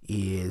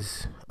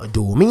is a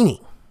dual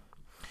meaning.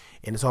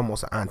 And it's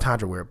almost an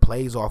entendre where it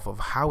plays off of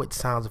how it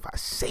sounds if I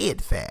say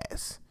it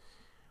fast,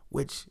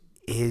 which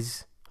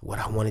is what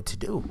I wanted to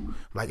do.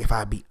 Like, if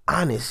I be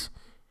honest,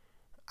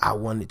 I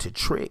wanted to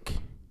trick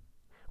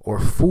or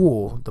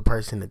fool the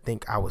person to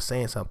think I was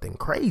saying something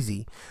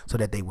crazy so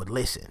that they would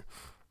listen.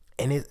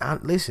 And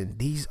listen,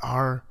 these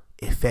are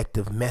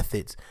effective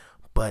methods,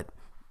 but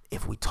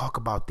if we talk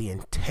about the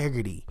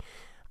integrity,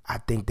 I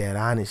think that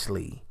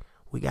honestly,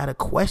 we got to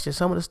question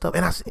some of the stuff,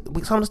 and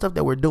some of the stuff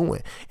that we're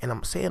doing. And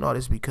I'm saying all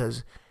this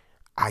because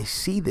I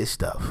see this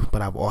stuff,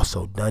 but I've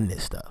also done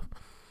this stuff.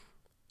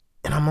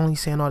 And And I'm only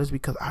saying all this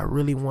because I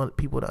really want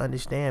people to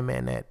understand,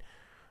 man, that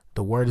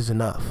the word is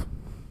enough.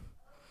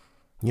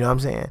 You know what I'm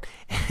saying?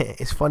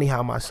 It's funny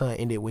how my son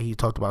ended when he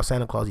talked about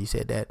Santa Claus. He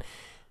said that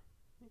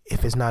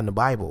if it's not in the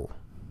Bible,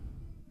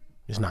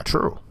 it's not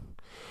true.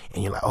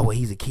 And you're like, oh, well,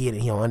 he's a kid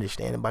and he don't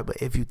understand the Bible.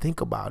 But if you think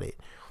about it,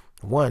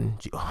 one,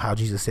 how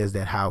Jesus says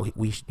that how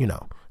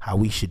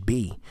we should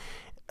be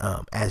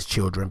as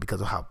children,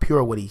 because of how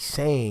pure what he's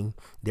saying.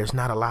 There's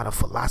not a lot of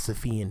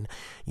philosophy and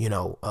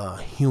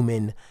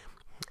human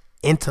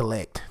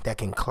intellect that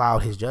can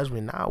cloud his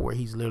judgment now, where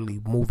he's literally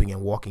moving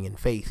and walking in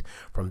faith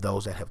from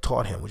those that have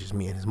taught him, which is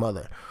me and his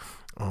mother.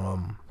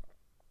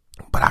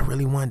 But I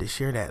really wanted to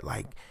share that.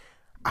 Like,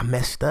 I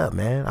messed up,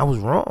 man. I was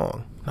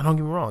wrong. Now, don't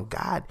get me wrong.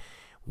 God,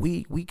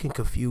 we can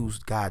confuse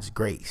God's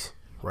grace,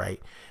 right?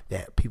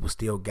 That people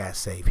still got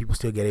saved. People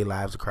still get their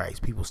lives to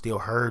Christ. People still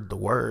heard the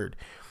word,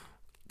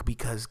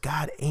 because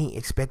God ain't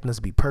expecting us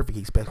to be perfect.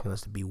 He's expecting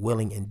us to be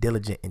willing and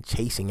diligent and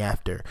chasing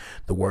after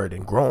the word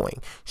and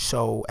growing.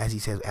 So as he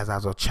says, as I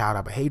was a child,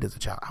 I behaved as a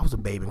child. I was a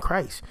babe in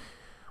Christ.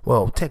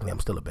 Well, technically I'm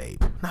still a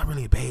babe. Not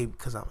really a babe,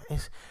 because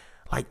it's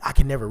like I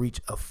can never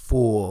reach a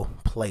full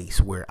place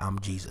where I'm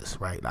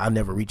Jesus, right? I'll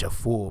never reach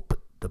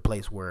the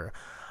place where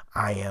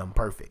I am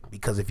perfect,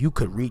 because if you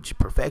could reach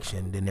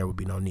perfection, then there would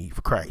be no need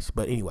for Christ.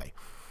 But anyway,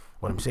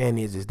 what I'm saying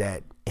is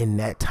that in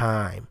that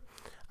time,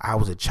 I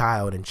was a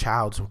child, and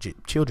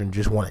children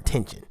just want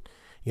attention.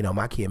 You know,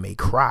 my kid may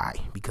cry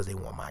because they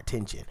want my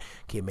attention.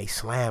 Kid may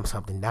slam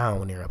something down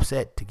when they're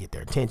upset to get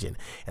their attention.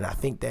 And I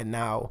think that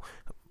now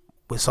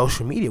with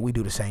social media, we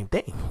do the same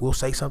thing. We'll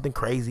say something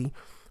crazy.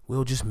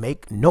 We'll just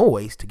make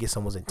noise to get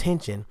someone's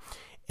attention.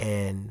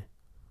 And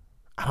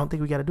I don't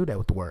think we got to do that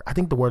with the word. I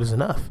think the word is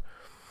enough.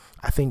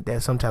 I think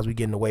that sometimes we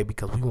get in the way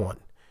because we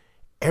want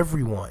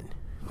everyone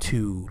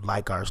to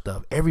like our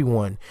stuff,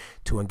 everyone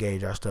to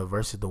engage our stuff,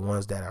 versus the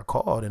ones that are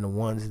called and the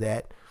ones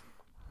that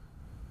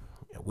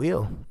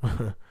will.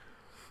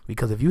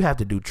 Because if you have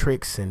to do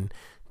tricks and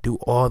do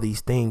all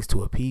these things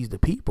to appease the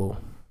people,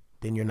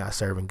 then you're not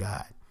serving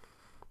God.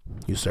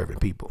 You're serving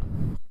people.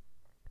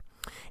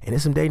 And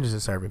there's some dangers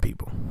in serving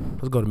people.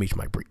 Let's go to Meech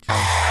Mike Preach.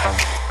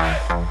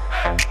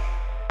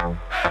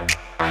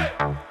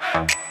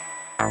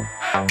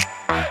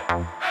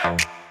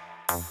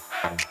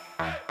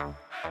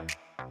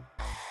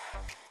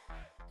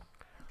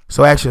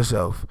 So ask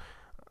yourself,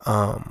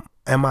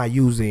 am I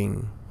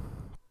using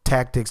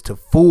tactics to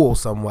fool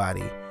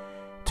somebody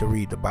to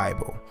read the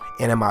Bible?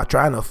 And am I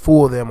trying to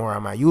fool them, or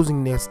am I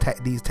using these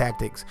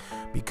tactics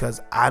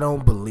because I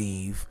don't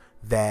believe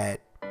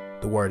that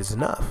the word is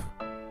enough?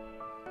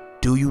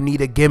 Do you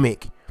need a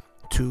gimmick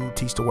to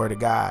teach the word of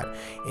God?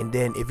 And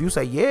then if you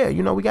say, yeah,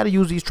 we got to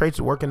use these traits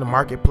to work in the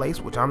marketplace,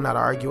 which I'm not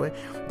arguing,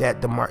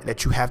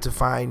 that you have to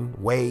find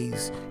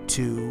ways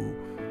to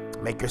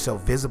make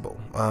yourself visible.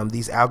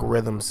 These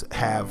algorithms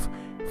have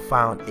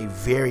found a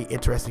very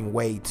interesting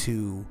way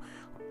to,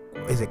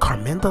 is it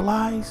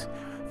compartmentalize?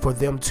 For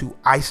them to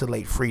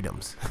isolate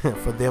freedoms,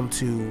 for them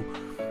to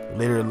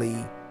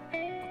literally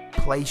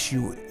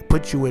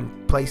put you in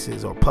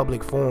places or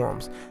public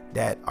forums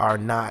that are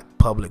not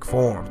public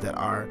forums, that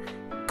are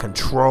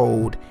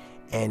controlled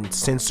and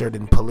censored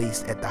and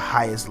policed at the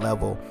highest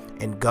level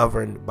and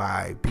governed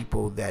by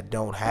people that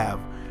don't have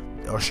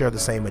or share the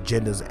same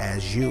agendas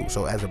as you.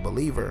 So as a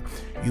believer,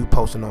 you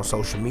posting on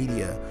social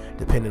media,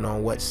 depending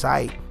on what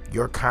site,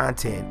 your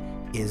content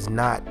is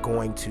not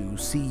going to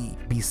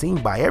be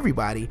seen by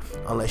everybody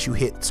unless you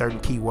hit certain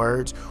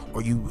keywords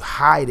or you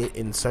hide it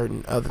in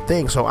certain other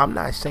things. So I'm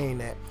not saying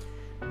that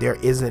there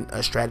isn't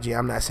a strategy.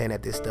 I'm not saying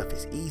that this stuff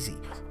is easy,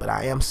 but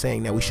I am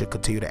saying that we should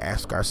continue to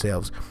ask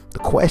ourselves the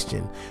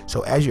question.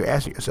 So as you're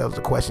asking yourselves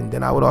the question,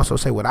 then I would also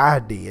say what I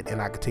did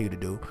and I continue to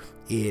do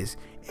is,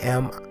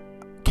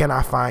 can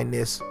I find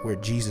this where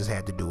Jesus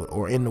had to do it,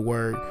 or in the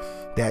word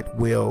that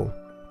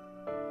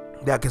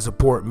can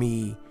support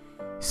me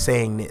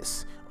saying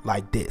this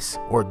like this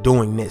or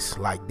doing this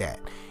like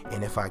that?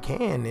 And if I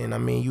can,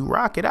 then you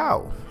rock it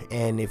out.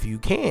 And if you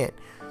can't,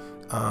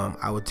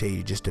 I would tell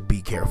you just to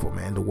be careful,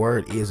 man. The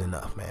word is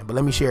enough, man. But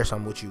let me share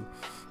something with you.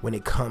 When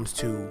it comes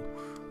to,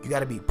 you got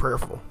to be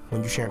prayerful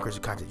when you're sharing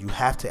Christian content. You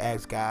have to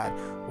ask God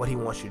what he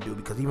wants you to do,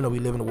 because even though we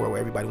live in a world where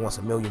everybody wants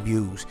 1 million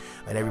views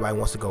and everybody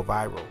wants to go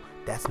viral,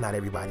 that's not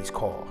everybody's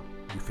call.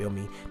 You feel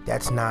me?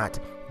 That's not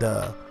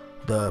that's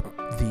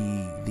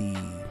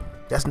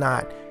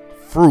not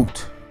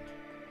fruit.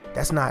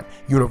 That's not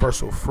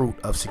universal fruit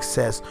of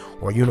success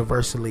or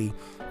universally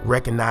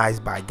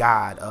recognized by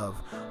God of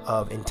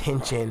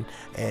intention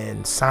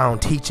and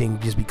sound teaching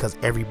just because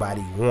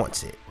everybody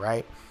wants it,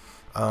 right?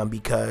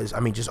 Because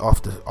just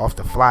off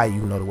the fly,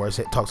 the word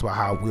talks about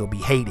how we'll be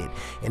hated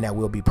and that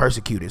we'll be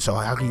persecuted. So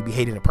how can you be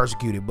hated and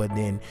persecuted, but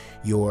then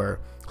you're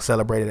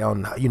celebrated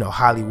on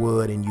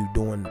Hollywood and you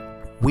doing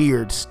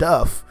weird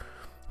stuff,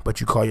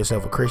 but you call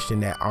yourself a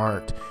Christian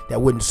your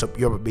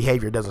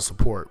behavior doesn't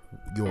support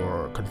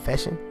your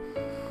confession?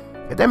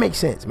 If that makes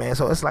sense, man.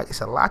 So it's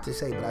a lot to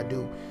say, but I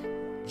do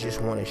just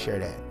want to share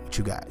that with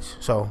you guys.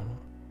 So,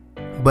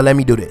 but let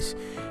me do this.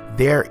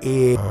 There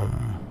is,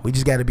 we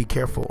just got to be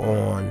careful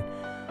on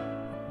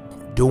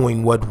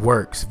doing what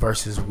works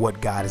versus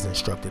what God has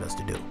instructed us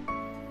to do.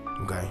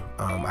 Okay,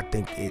 I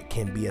think it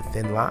can be a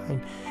thin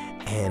line,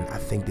 and I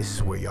think this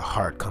is where your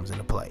heart comes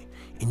into play.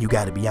 And you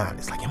got to be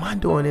honest. Like, am I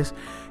doing this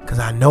because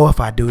I know if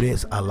I do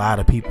this, a lot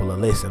of people will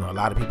listen, or a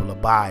lot of people will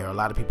buy, or a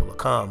lot of people will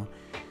come?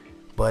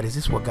 But is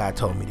this what God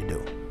told me to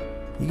do?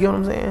 You get what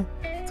I'm saying?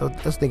 So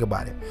let's think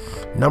about it.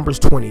 Numbers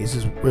 20. This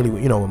is really,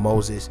 with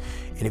Moses.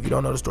 And if you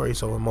don't know the story,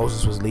 so when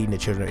Moses was leading the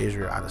children of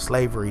Israel out of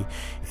slavery,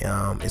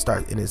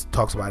 it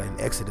talks about it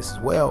in Exodus as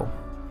well.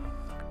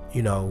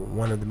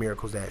 One of the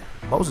miracles that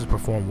Moses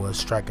performed was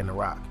striking the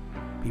rock.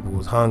 People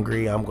was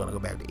hungry. I'm going to go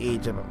back to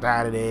Egypt. I'm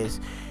tired of this.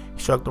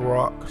 Struck the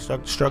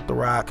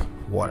rock,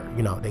 water.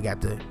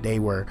 They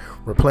were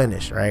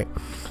replenished, right?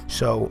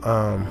 So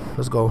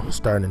let's go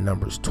start in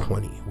Numbers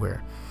 20.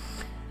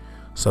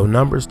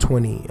 Numbers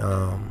 20.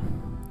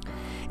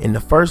 In the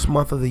first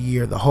month of the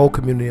year, the whole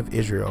community of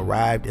Israel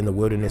arrived in the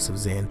wilderness of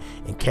Zin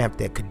and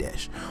camped at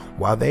Kadesh.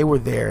 While they were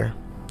there,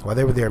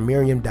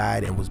 Miriam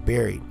died and was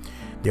buried.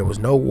 There was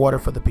no water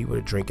for the people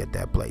to drink at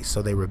that place.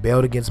 So they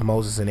rebelled against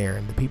Moses and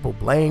Aaron. The people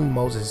blamed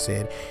Moses and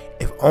said,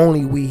 "If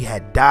only we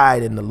had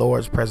died in the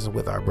Lord's presence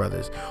with our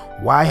brothers.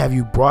 Why have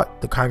you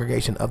brought the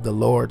congregation of the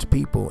Lord's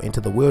people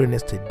into the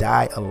wilderness to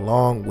die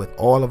along with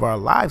all of our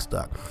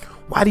livestock?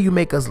 Why did you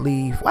make us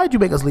leave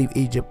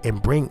Egypt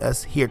and bring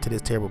us here to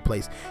this terrible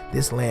place?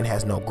 This land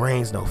has no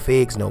grains, no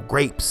figs, no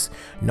grapes,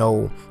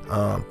 no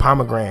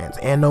pomegranates,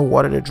 and no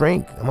water to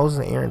drink." Moses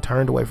and Aaron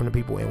turned away from the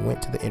people and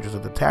went to the entrance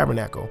of the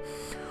tabernacle,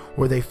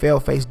 where they fell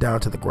face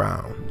down to the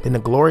ground. Then the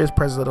glorious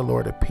presence of the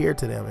Lord appeared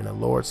to them, and the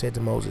Lord said to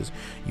Moses,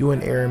 "You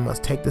and Aaron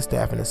must take the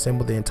staff and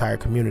assemble the entire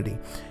community.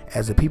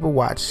 As the people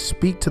watch,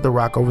 speak to the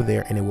rock over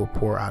there, and it will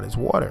pour out its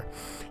water.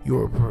 You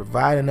will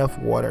provide enough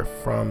water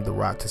from the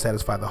rock to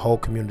satisfy the whole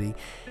community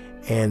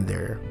and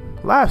their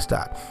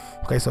livestock."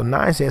 Okay, so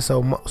 9 says,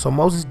 so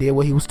Moses did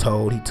what he was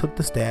told. He took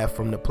the staff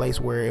from the place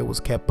where it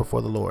was kept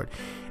before the Lord.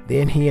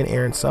 Then he and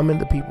Aaron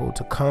summoned the people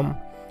to come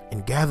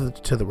and gathered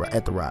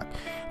at the rock.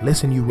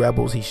 "Listen, you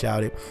rebels," he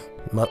shouted.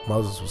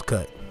 Moses was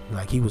cut.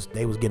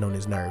 They was getting on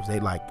his nerves. They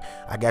like,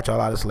 "I got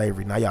y'all out of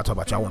slavery. Now y'all talk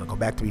about y'all want to go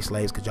back to be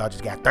slaves because y'all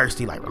just got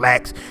thirsty. Like,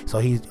 relax." So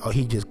he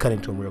just cut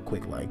into him real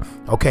quick. Like,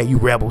 "Okay, you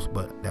rebels,"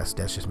 but that's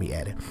just me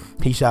adding.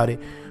 He shouted,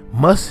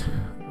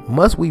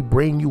 Must we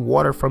bring you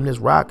water from this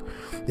rock?"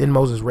 Then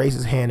Moses raised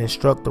his hand and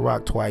struck the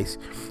rock twice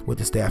with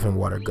the staff, and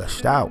water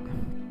gushed out.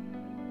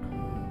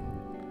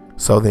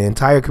 So the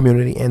entire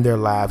community and their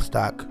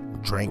livestock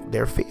drank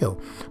their fill.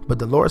 But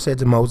the Lord said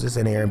to Moses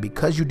and Aaron,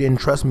 "Because you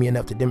didn't trust me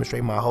enough to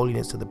demonstrate my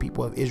holiness to the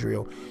people of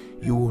Israel,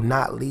 you will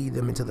not lead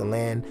them into the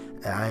land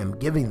that I am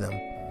giving them."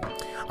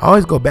 I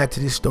always go back to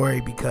this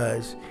story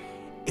because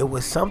it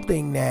was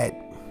something that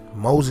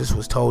Moses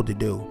was told to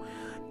do,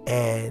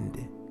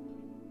 and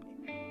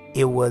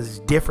it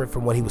was different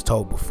from what he was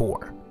told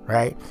before,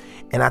 right?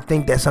 And I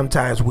think that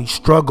sometimes we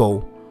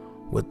struggle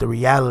with the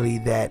reality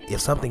that if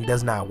something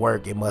does not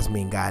work, it must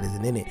mean God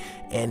isn't in it.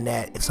 And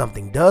that if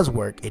something does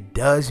work, it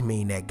does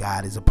mean that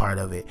God is a part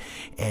of it.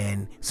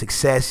 And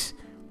success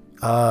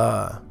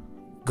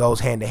goes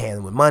hand in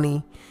hand with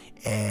money,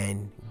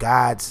 and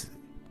God's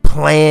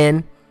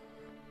plan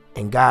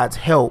and God's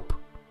help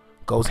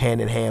goes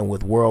hand in hand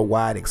with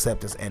worldwide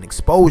acceptance and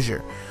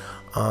exposure.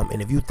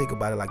 And if you think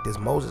about it like this,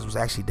 Moses was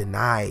actually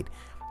denied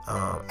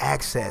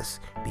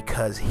access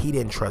because he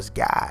didn't trust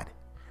God.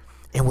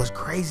 And what's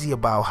crazy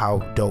about how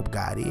dope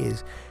God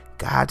is,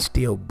 God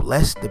still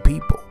blessed the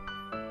people,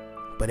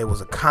 but it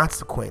was a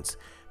consequence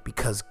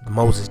because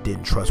Moses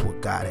didn't trust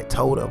what God had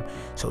told him.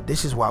 So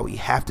this is why we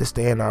have to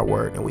stay in our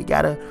word, and we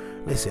gotta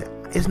listen.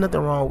 There's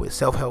nothing wrong with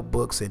self-help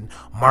books and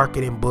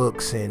marketing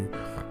books and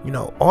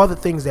all the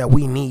things that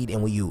we need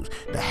and we use.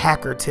 The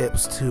hacker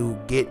tips to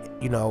get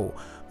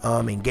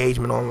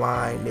engagement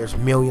online. There's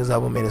millions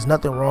of them, and there's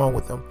nothing wrong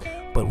with them.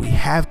 But we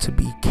have to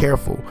be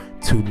careful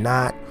to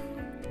not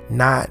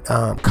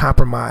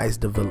compromise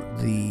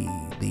the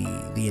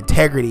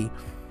integrity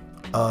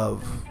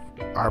of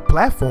our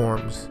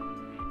platforms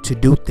to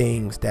do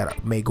things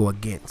that may go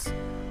against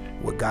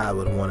what God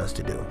would want us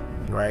to do,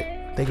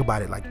 right? Think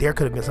about it. Like, there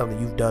could have been something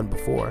you've done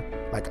before,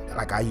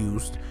 like I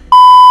used,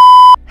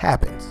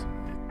 happens.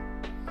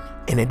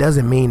 And it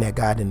doesn't mean that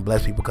God didn't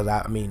bless people, because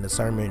the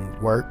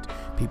sermon worked,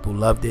 people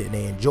loved it, and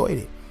they enjoyed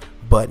it.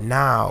 But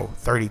now,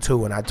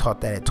 32, and I taught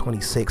that at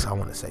 26, I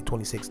want to say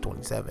 26,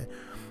 27.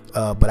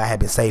 But I had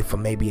been saved for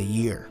maybe a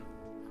year.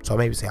 So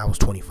maybe say I was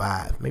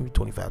 25, maybe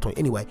 25, 20.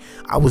 Anyway,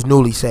 I was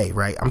newly saved,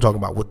 right? I'm talking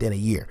about within a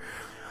year.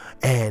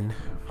 And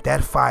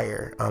that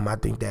fire, I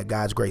think that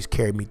God's grace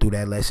carried me through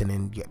that lesson,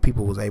 and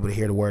people was able to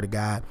hear the word of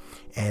God.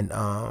 And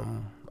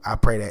I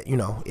pray that,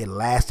 it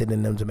lasted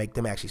in them to make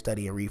them actually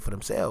study and read for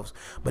themselves.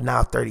 But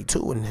now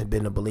 32 and have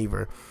been a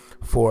believer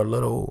for a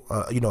little,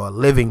 a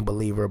living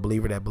believer, a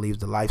believer that believes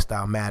the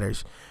lifestyle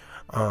matters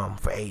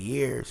for 8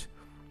 years.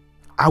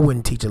 I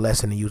wouldn't teach a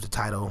lesson and use the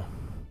title,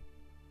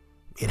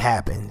 "It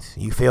Happens."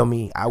 You feel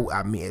me?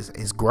 I mean,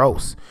 it's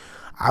gross.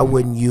 I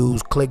wouldn't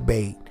use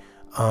clickbait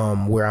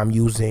where I'm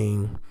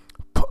using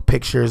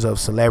pictures of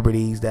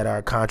celebrities that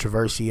are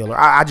controversial. Or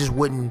I just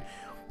wouldn't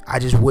I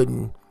just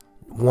wouldn't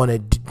want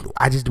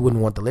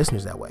the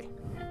listeners that way.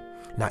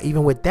 Now,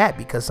 even with that,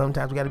 because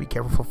sometimes we got to be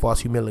careful for false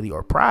humility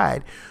or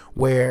pride,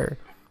 where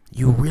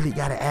you really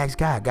got to ask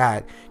God,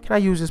 can I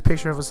use this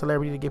picture of a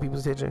celebrity to get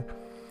people's attention?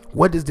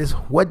 What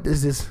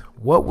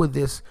would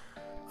this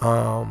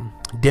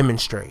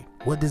demonstrate?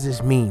 What does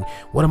this mean?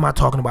 What am I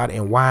talking about,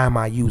 and why am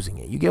I using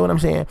it? You get what I'm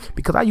saying?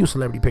 Because I use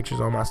celebrity pictures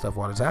on my stuff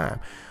all the time.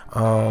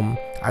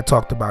 I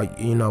talked about,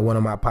 one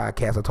of my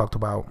podcasts, I talked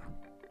about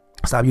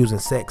stop using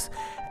sex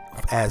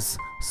as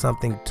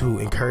something to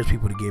encourage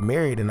people to get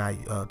married, and I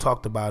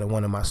talked about in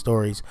one of my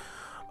stories,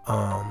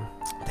 I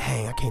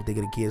can't think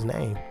of the kid's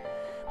name,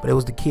 but it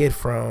was the kid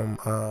from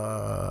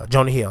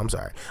Jonah Hill. I'm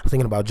sorry, I was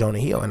thinking about Jonah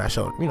Hill, and I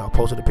showed,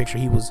 posted a picture.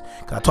 Cause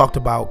I talked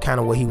about kind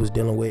of what he was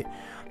dealing with,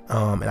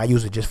 and I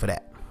used it just for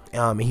that.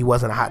 And he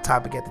wasn't a hot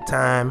topic at the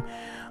time,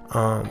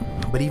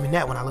 but even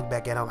that, when I look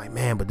back at it, I'm like,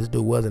 man, but this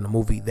dude was in a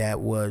movie that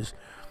was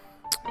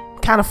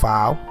kind of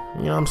foul,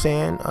 you know what I'm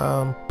saying?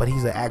 But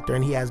he's an actor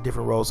and he has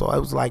different roles. So I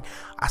was like,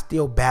 I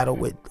still battle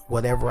with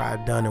whatever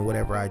I've done and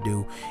whatever I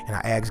do. And I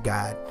ask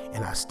God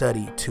and I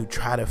study to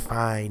try to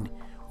find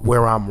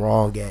where I'm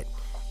wrong at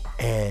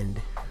and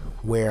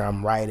where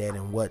I'm right at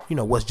and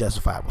what's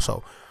justifiable.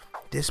 So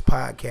this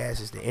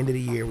podcast is the end of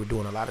the year. We're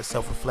doing a lot of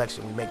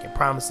self-reflection. We're making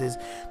promises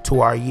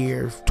to our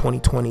year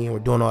 2020 and we're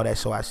doing all that.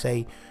 So I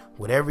say,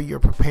 whatever you're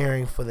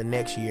preparing for the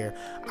next year,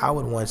 I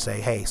would want to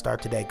say, hey,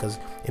 start today, because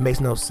it makes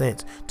no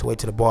sense to wait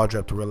till the ball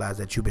drop to realize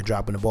that you've been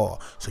dropping the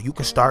ball. So you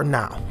can start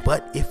now.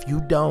 But if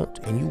you don't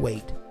and you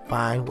wait,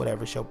 fine,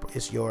 whatever.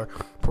 It's your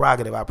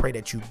prerogative. I pray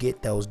that you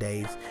get those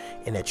days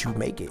and that you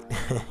make it.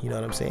 You know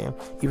what I'm saying?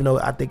 Even though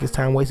I think it's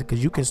time wasted,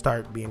 because you can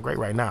start being great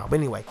right now. But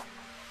anyway,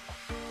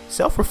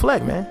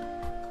 self-reflect, man.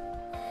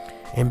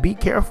 And be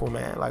careful,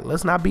 man. Like,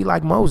 let's not be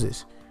like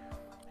Moses.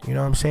 You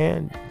know what I'm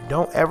saying?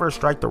 Don't ever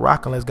strike the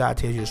rock unless God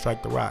tells you to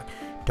strike the rock.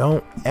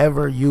 Don't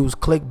ever use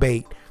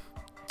clickbait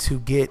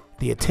to get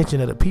the attention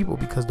of the people,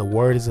 because the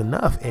word is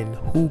enough, and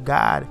who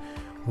God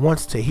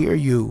wants to hear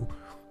you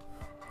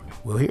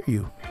will hear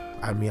you.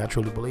 I mean, I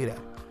truly believe that.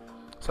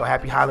 So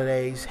happy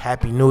holidays,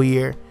 happy new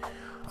year.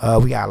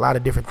 We got a lot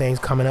of different things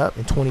coming up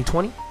in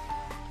 2020.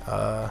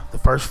 The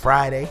first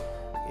Friday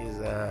is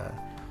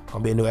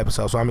gonna be a new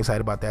episode, so I'm excited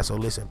about that. So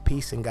listen,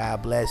 peace and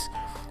God bless.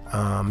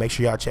 Make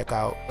sure y'all check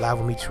out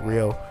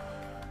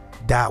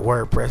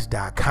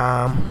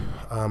livewithmeetsreal.wordpress.com.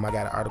 I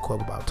got an article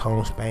up about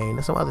Tone Spain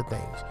and some other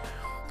things.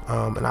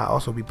 And I'll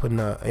also be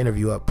putting an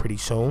interview up pretty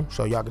soon,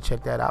 so y'all can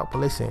check that out. But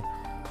listen,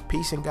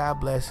 peace and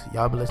God bless.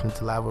 Y'all been listening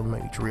to Live With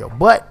Meets Real.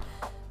 But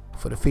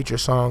for the feature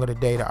song of the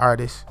day, the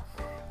artist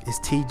is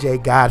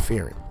TJ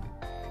God-Fearing.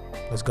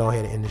 Let's go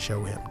ahead and end the show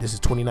with him. This is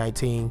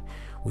 2019.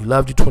 We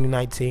loved you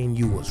 2019.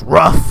 You was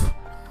rough,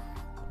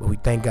 but we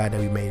thank God that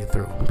we made it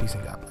through. Peace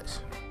and God bless.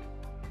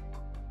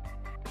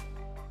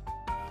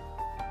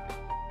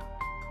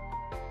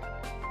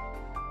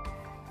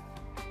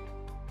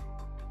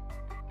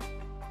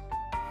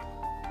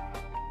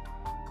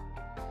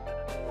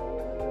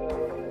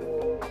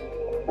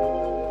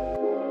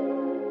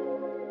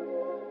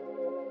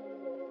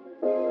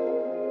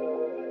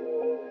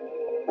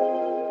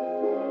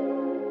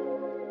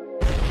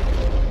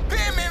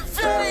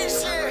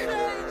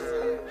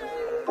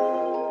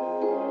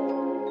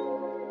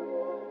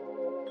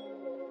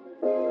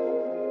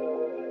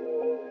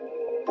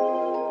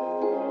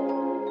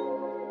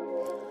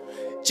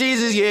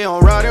 Jesus, yeah,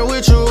 I'm riding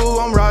with you,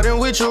 I'm riding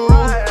with you.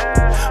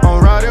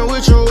 I'm riding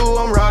with you,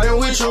 I'm riding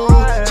with you.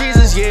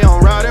 Jesus, yeah,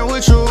 I'm riding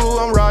with you,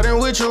 I'm riding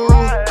with you.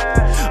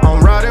 I'm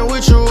riding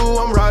with you,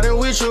 I'm riding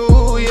with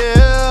you,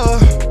 yeah.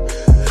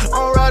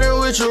 I'm riding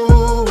with you,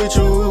 with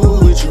you,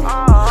 with you.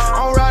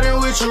 I'm riding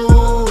with you,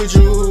 with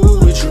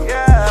you, with you.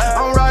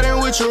 I'm riding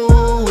with you,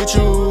 with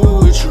you,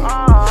 with you.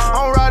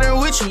 I'm riding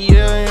with you,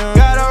 yeah.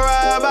 Gotta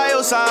ride by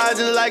your side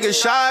just like a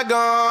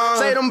shotgun.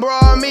 Say them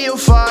brought me a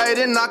fight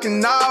and I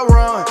cannot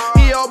run.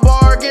 He all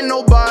barking,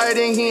 no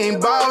biting, he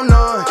ain't bout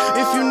none.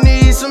 If you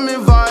need some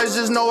advice,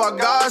 just know I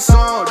got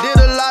some. Did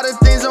a lot of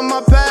things in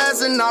my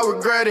past and I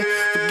regret it.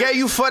 Forgave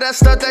you for that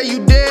stuff that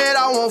you did,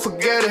 I won't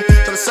forget it.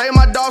 Try to save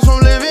my dogs from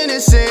living in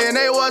sin,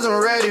 they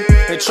wasn't ready.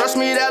 And trust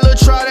me, that little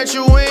try that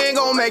you in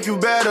gon' make you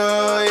better,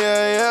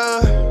 yeah,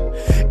 yeah.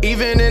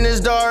 Even in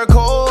this dark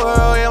cold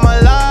world, yeah, my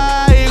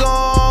light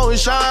gon'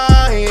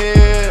 shine,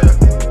 yeah.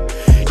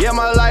 Yeah,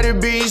 my light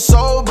it be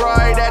so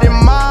bright that it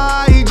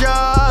might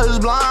just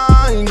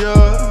blind you.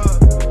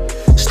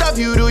 Stuff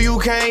you do, you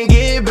can't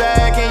get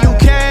back and you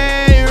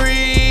can't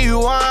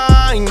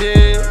rewind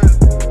it.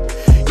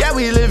 Yeah,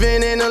 we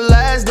living in the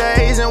last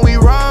days and we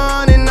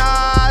running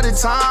out of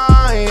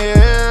time,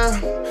 yeah.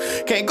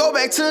 Can't go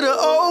back to the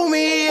old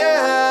me,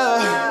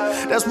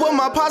 yeah. That's what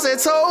my pops had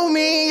told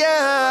me,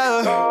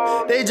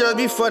 yeah. They judge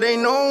before they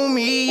know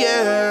me,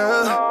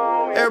 yeah.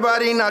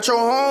 Everybody not your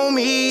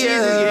homie,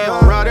 yeah.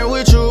 I'm riding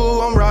with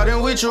you, I'm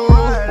riding with you.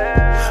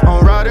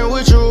 I'm riding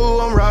with you,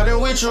 I'm riding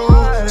with you.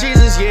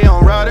 Jesus, yeah,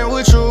 I'm riding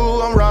with you,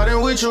 I'm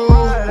riding with you.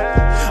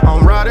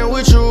 I'm riding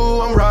with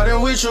you, I'm riding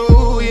with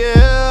you,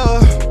 yeah.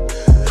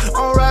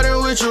 I'm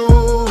riding with you,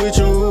 with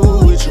you,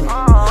 with you.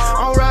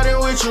 I'm riding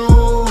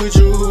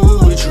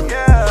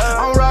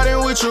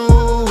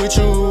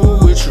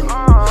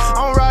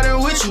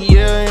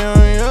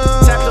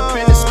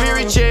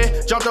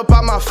up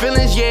out my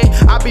feelings, yeah.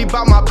 I be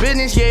about my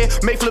business, yeah.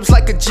 Make flips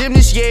like a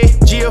gymnast, yeah.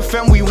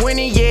 GFM, we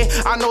winning, yeah.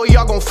 I know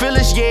y'all gon' feel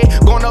us, yeah.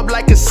 Going up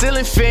like a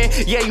ceiling fan,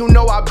 yeah. You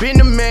know I been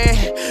the man.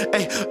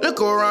 Hey,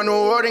 look around the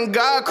world and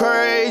got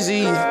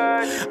crazy.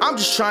 I'm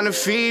just trying to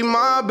feed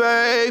my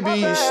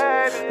babies.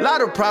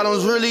 Lot of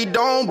problems really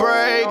don't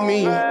break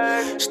me.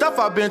 Stuff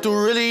I've been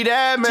through really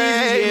that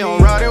made. Yeah,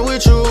 I'm riding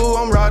with you,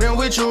 I'm riding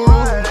with you.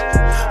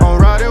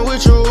 I'm riding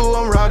with you,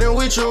 I'm riding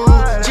with you.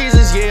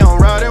 Jesus, yeah, I'm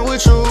riding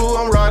with you,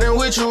 I'm riding